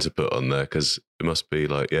line to put on there, because it must be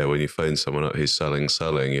like, when you phone someone up who's selling,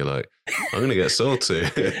 you're like, I'm going to get sold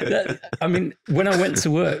to. I mean, when I went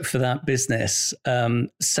to work for that business,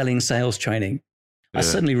 selling sales training, I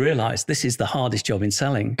suddenly realized this is the hardest job in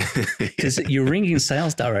selling, because you're ringing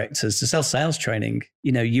sales directors to sell sales training.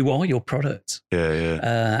 You are your product.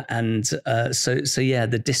 Yeah. So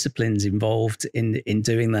the disciplines involved in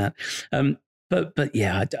doing that. But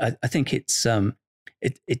yeah, I think it's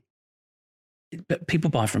but people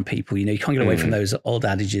buy from people. You can't get away from those old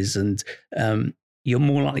adages, and you're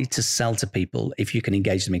more likely to sell to people if you can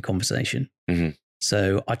engage them in conversation. Mm-hmm.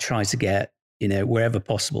 So I try to get, wherever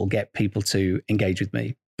possible, get people to engage with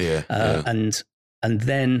me. And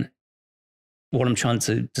then what I'm trying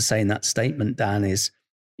to say in that statement, Dan, is,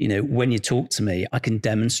 when you talk to me, I can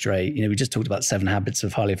demonstrate, we just talked about 7 habits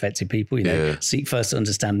of highly effective people, seek first to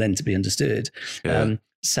understand, then to be understood.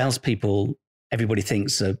 Salespeople, everybody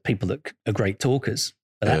thinks are people that are great talkers,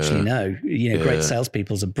 but actually no, great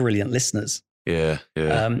salespeople are brilliant listeners.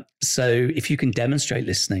 So if you can demonstrate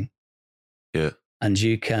listening, and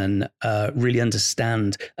you can really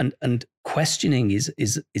understand, and questioning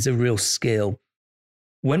is a real skill.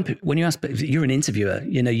 When you ask, if you're an interviewer,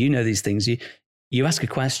 you know these things. You ask a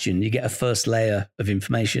question, you get a first layer of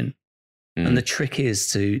information, and the trick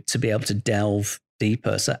is to be able to delve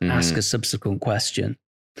deeper. So ask a subsequent question,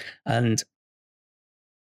 and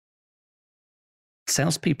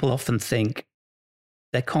salespeople often think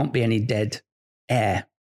there can't be any dead air.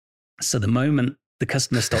 So the moment the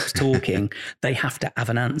customer stops talking, they have to have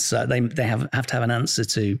an answer. They have to have an answer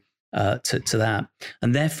to that,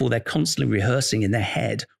 and therefore they're constantly rehearsing in their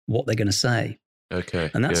head what they're going to say.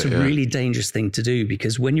 Okay, and that's a really dangerous thing to do,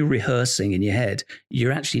 because when you're rehearsing in your head,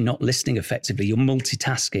 you're actually not listening effectively. You're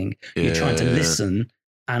multitasking. You're trying to listen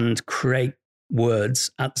and create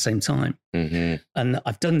words at the same time. And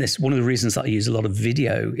I've done this. One of the reasons that I use a lot of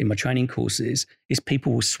video in my training courses is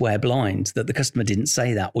people will swear blind that the customer didn't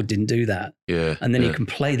say that or didn't do that. And then you can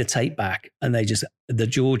play the tape back and the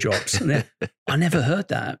jaw drops. And I never heard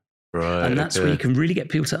that. Right. And that's where you can really get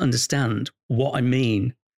people to understand what I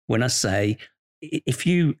mean when I say, if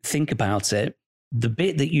you think about it, the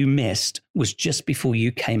bit that you missed was just before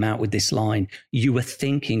you came out with this line. You were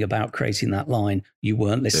thinking about creating that line. You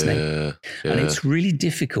weren't listening. And it's really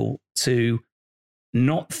difficult to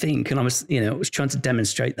not think. And I was trying to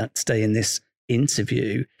demonstrate that today in this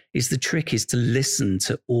interview, is the trick is to listen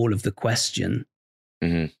to all of the question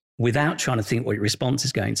without trying to think what your response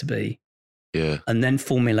is going to be. And then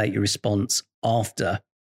formulate your response after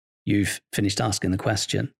you've finished asking the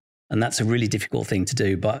question. And that's a really difficult thing to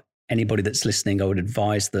do, but anybody that's listening, I would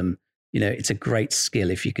advise them, it's a great skill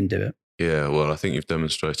if you can do it. Yeah, well, I think you've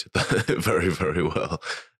demonstrated that very, very well.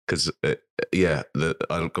 Because,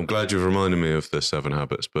 I'm glad you've reminded me of the 7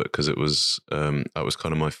 habits, but because it was, that was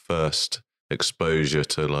kind of my first exposure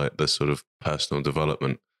to like the sort of personal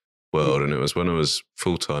development world. And it was when I was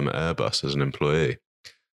full-time at Airbus as an employee,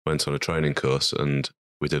 went on a training course, and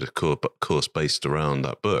we did a course based around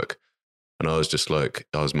that book. And I was just like,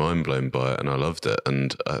 I was mind blown by it, and I loved it.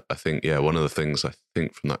 And I think, one of the things I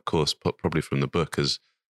think from that course, probably from the book, is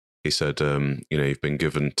he said, you've been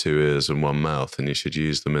given 2 ears and 1 mouth, and you should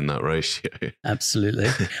use them in that ratio. Absolutely.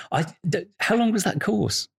 How long was that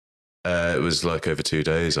course? It was like over 2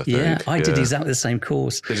 days, I think. Yeah, I did exactly the same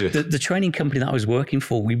course. Did you? The training company that I was working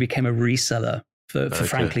for, we became a reseller for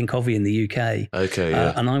Franklin Covey in the UK. Okay,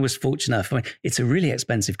 yeah. And I was fortunate enough. I mean, it's a really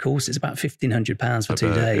expensive course. It's about £1,500 for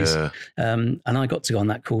 2 days. Yeah. And I got to go on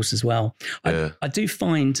that course as well. Yeah. I do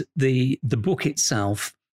find the book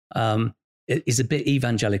itself is a bit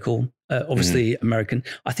evangelical, obviously American.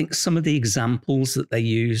 I think some of the examples that they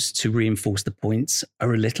use to reinforce the points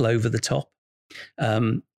are a little over the top.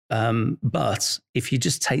 But if you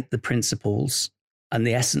just take the principles and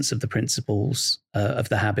the essence of the principles of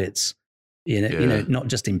the habits, not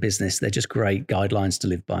just in business, they're just great guidelines to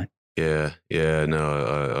live by. Yeah,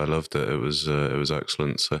 no, I loved it. It was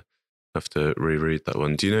excellent. So I have to reread that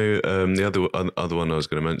one. Do you know the other one I was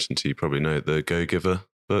going to mention to you? Probably know the Go Giver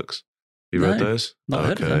books. You read those? Not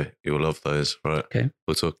heard of them. You'll love those. Right. Okay.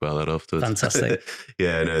 We'll talk about that afterwards. Fantastic.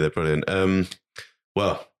 Yeah, no, they're brilliant.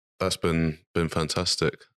 Well, that's been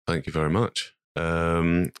fantastic. Thank you very much.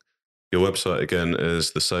 Your website again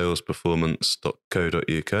is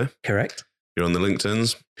thesalesperformance.co.uk. Correct. You're on the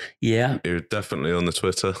LinkedIn's. Yeah. You're definitely on the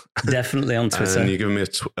Twitter. Definitely on Twitter. And you're giving me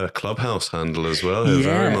a Clubhouse handle as well. You're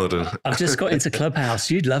very modern. I've just got into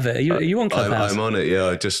Clubhouse. You'd love it. Are you on Clubhouse? I'm on it. Yeah,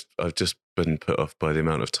 I've just been put off by the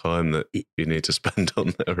amount of time that you need to spend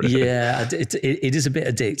on there. Really. Yeah, it is a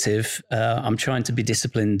bit addictive. I'm trying to be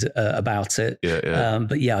disciplined about it. Yeah.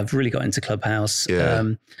 But yeah, I've really got into Clubhouse. Yeah.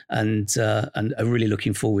 And I'm really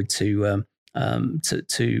looking forward to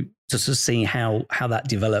sort of seeing how that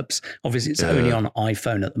develops. Obviously, it's only on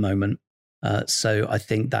iPhone at the moment. So I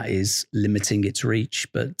think that is limiting its reach,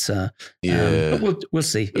 but we'll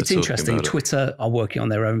see. It's interesting. Twitter are working on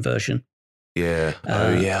their own version. Yeah.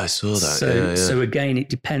 I saw that. So again, it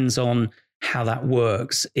depends on how that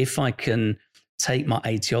works. If I can take my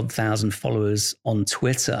 80-odd thousand followers on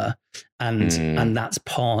Twitter and that's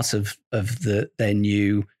part of their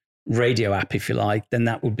new radio app, if you like, then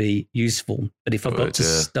that would be useful. But if I've got to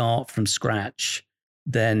start from scratch,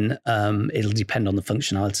 then it'll depend on the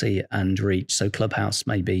functionality and reach. So Clubhouse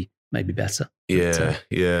may be better. No,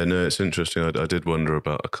 it's interesting. I did wonder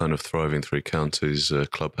about a kind of Thriving Three Counties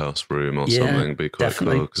Clubhouse room or something. It'd be quite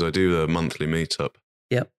cool because I do a monthly meetup.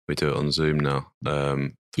 Yep. We do it on Zoom now,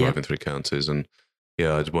 Thriving Three Counties. And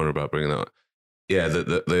yeah, I did wonder about bringing that. Yeah,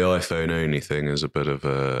 the iPhone only thing is a bit of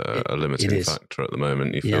a limiting factor at the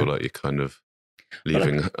moment. You feel like you're kind of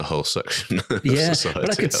leaving a whole section of society.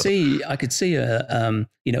 But I could see a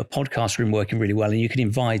podcast room working really well, and you could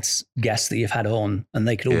invite guests that you've had on, and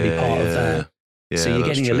they could all be part of that. Yeah, so you're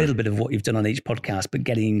getting a little bit of what you've done on each podcast, but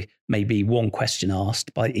getting maybe one question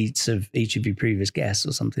asked by each of your previous guests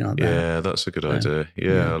or something like that. Yeah, that's a good idea.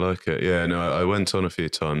 Yeah, I like it. Yeah, no, I went on a few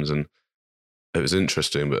times and it was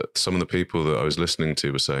interesting, but some of the people that I was listening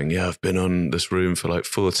to were saying, I've been on this room for like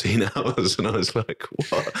 14 hours. And I was like,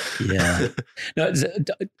 what? Yeah. No,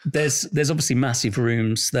 there's obviously massive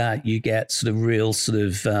rooms that you get sort of real sort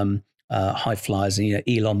of high flyers. And,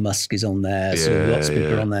 Elon Musk is on there. Lots of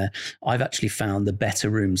people are on there. I've actually found the better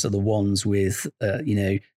rooms are the ones with,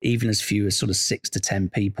 even as few as sort of 6 to 10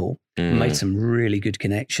 people. Made some really good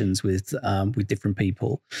connections with different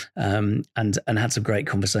people, and had some great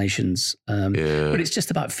conversations. But it's just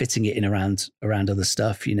about fitting it in around other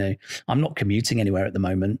stuff. I'm not commuting anywhere at the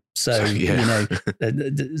moment, so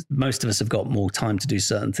most of us have got more time to do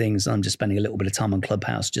certain things. I'm just spending a little bit of time on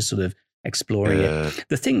Clubhouse, just sort of exploring it.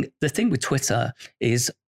 The thing with Twitter is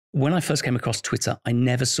when I first came across Twitter, I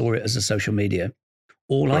never saw it as a social media.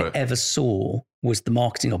 All I ever saw was the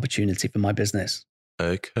marketing opportunity for my business.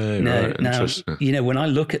 Okay. Now, when I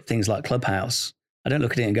look at things like Clubhouse, I don't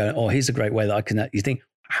look at it and go, here's a great way that I can, you think,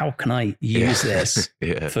 how can I use this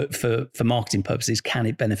for marketing purposes? Can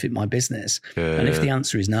it benefit my business? And if the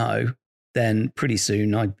answer is no, then pretty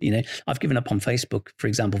soon I've given up on Facebook, for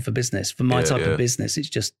example, for business. For my type of business, it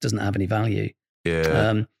just doesn't have any value.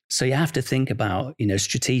 Yeah. So you have to think about,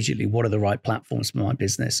 strategically, what are the right platforms for my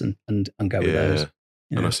business and go with those.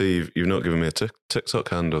 And I see you've not given me a TikTok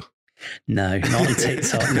handle. No, not on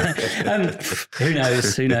TikTok. No. Who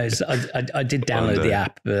knows? I did download the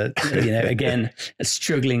app, but again,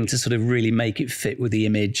 struggling to sort of really make it fit with the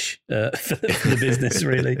image for the business,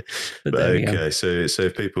 really. But so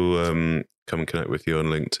if people come and connect with you on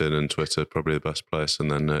LinkedIn and Twitter, probably the best place. And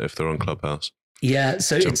then if they're on Clubhouse,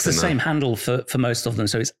 so it's the same handle for most of them.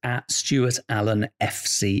 So it's at Stuart Allen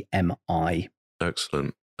FCMI.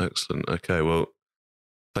 Excellent. Okay, well.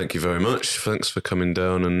 Thank you very much. Thanks for coming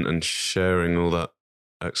down and sharing all that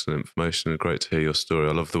excellent information. Great to hear your story.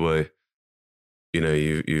 I love the way,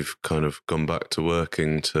 you've kind of gone back to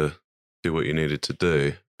working to do what you needed to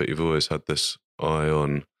do, but you've always had this eye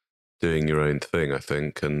on doing your own thing, I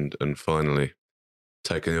think, and finally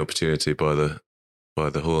taking the opportunity by the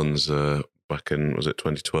horns back in, was it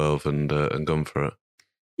 2012, and gone for it.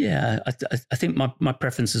 Yeah, I think my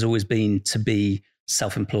preference has always been to be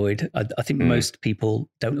self-employed. I think most people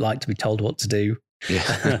don't like to be told what to do.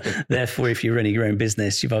 Yeah. Therefore, if you're running your own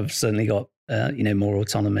business, you've certainly got more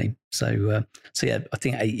autonomy. So yeah, I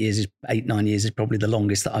think 9 years is probably the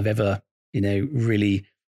longest that I've ever really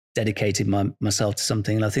dedicated myself to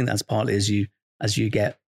something. And I think that's partly as you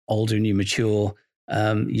get older and you mature,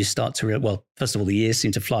 you start to first of all, the years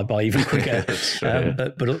seem to fly by even quicker.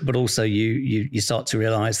 But also you start to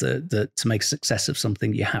realize that to make a success of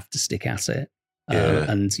something, you have to stick at it.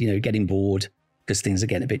 And getting bored because things are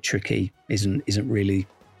getting a bit tricky isn't really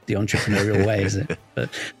the entrepreneurial way, is it? But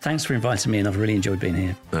thanks for inviting me, and I've really enjoyed being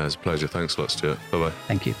here. No, it's a pleasure. Thanks a lot, Stuart. Bye-bye.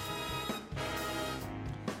 Thank you.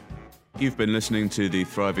 You've been listening to the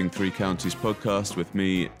Thriving Three Counties podcast with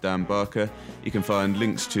me, Dan Barker. You can find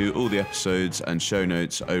links to all the episodes and show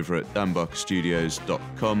notes over at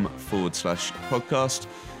danbarkerstudios.com/podcast.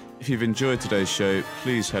 If you've enjoyed today's show,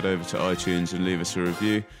 please head over to iTunes and leave us a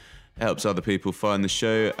review. It helps other people find the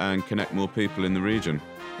show and connect more people in the region.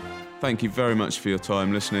 Thank you very much for your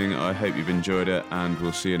time listening. I hope you've enjoyed it, and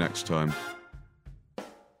we'll see you next time.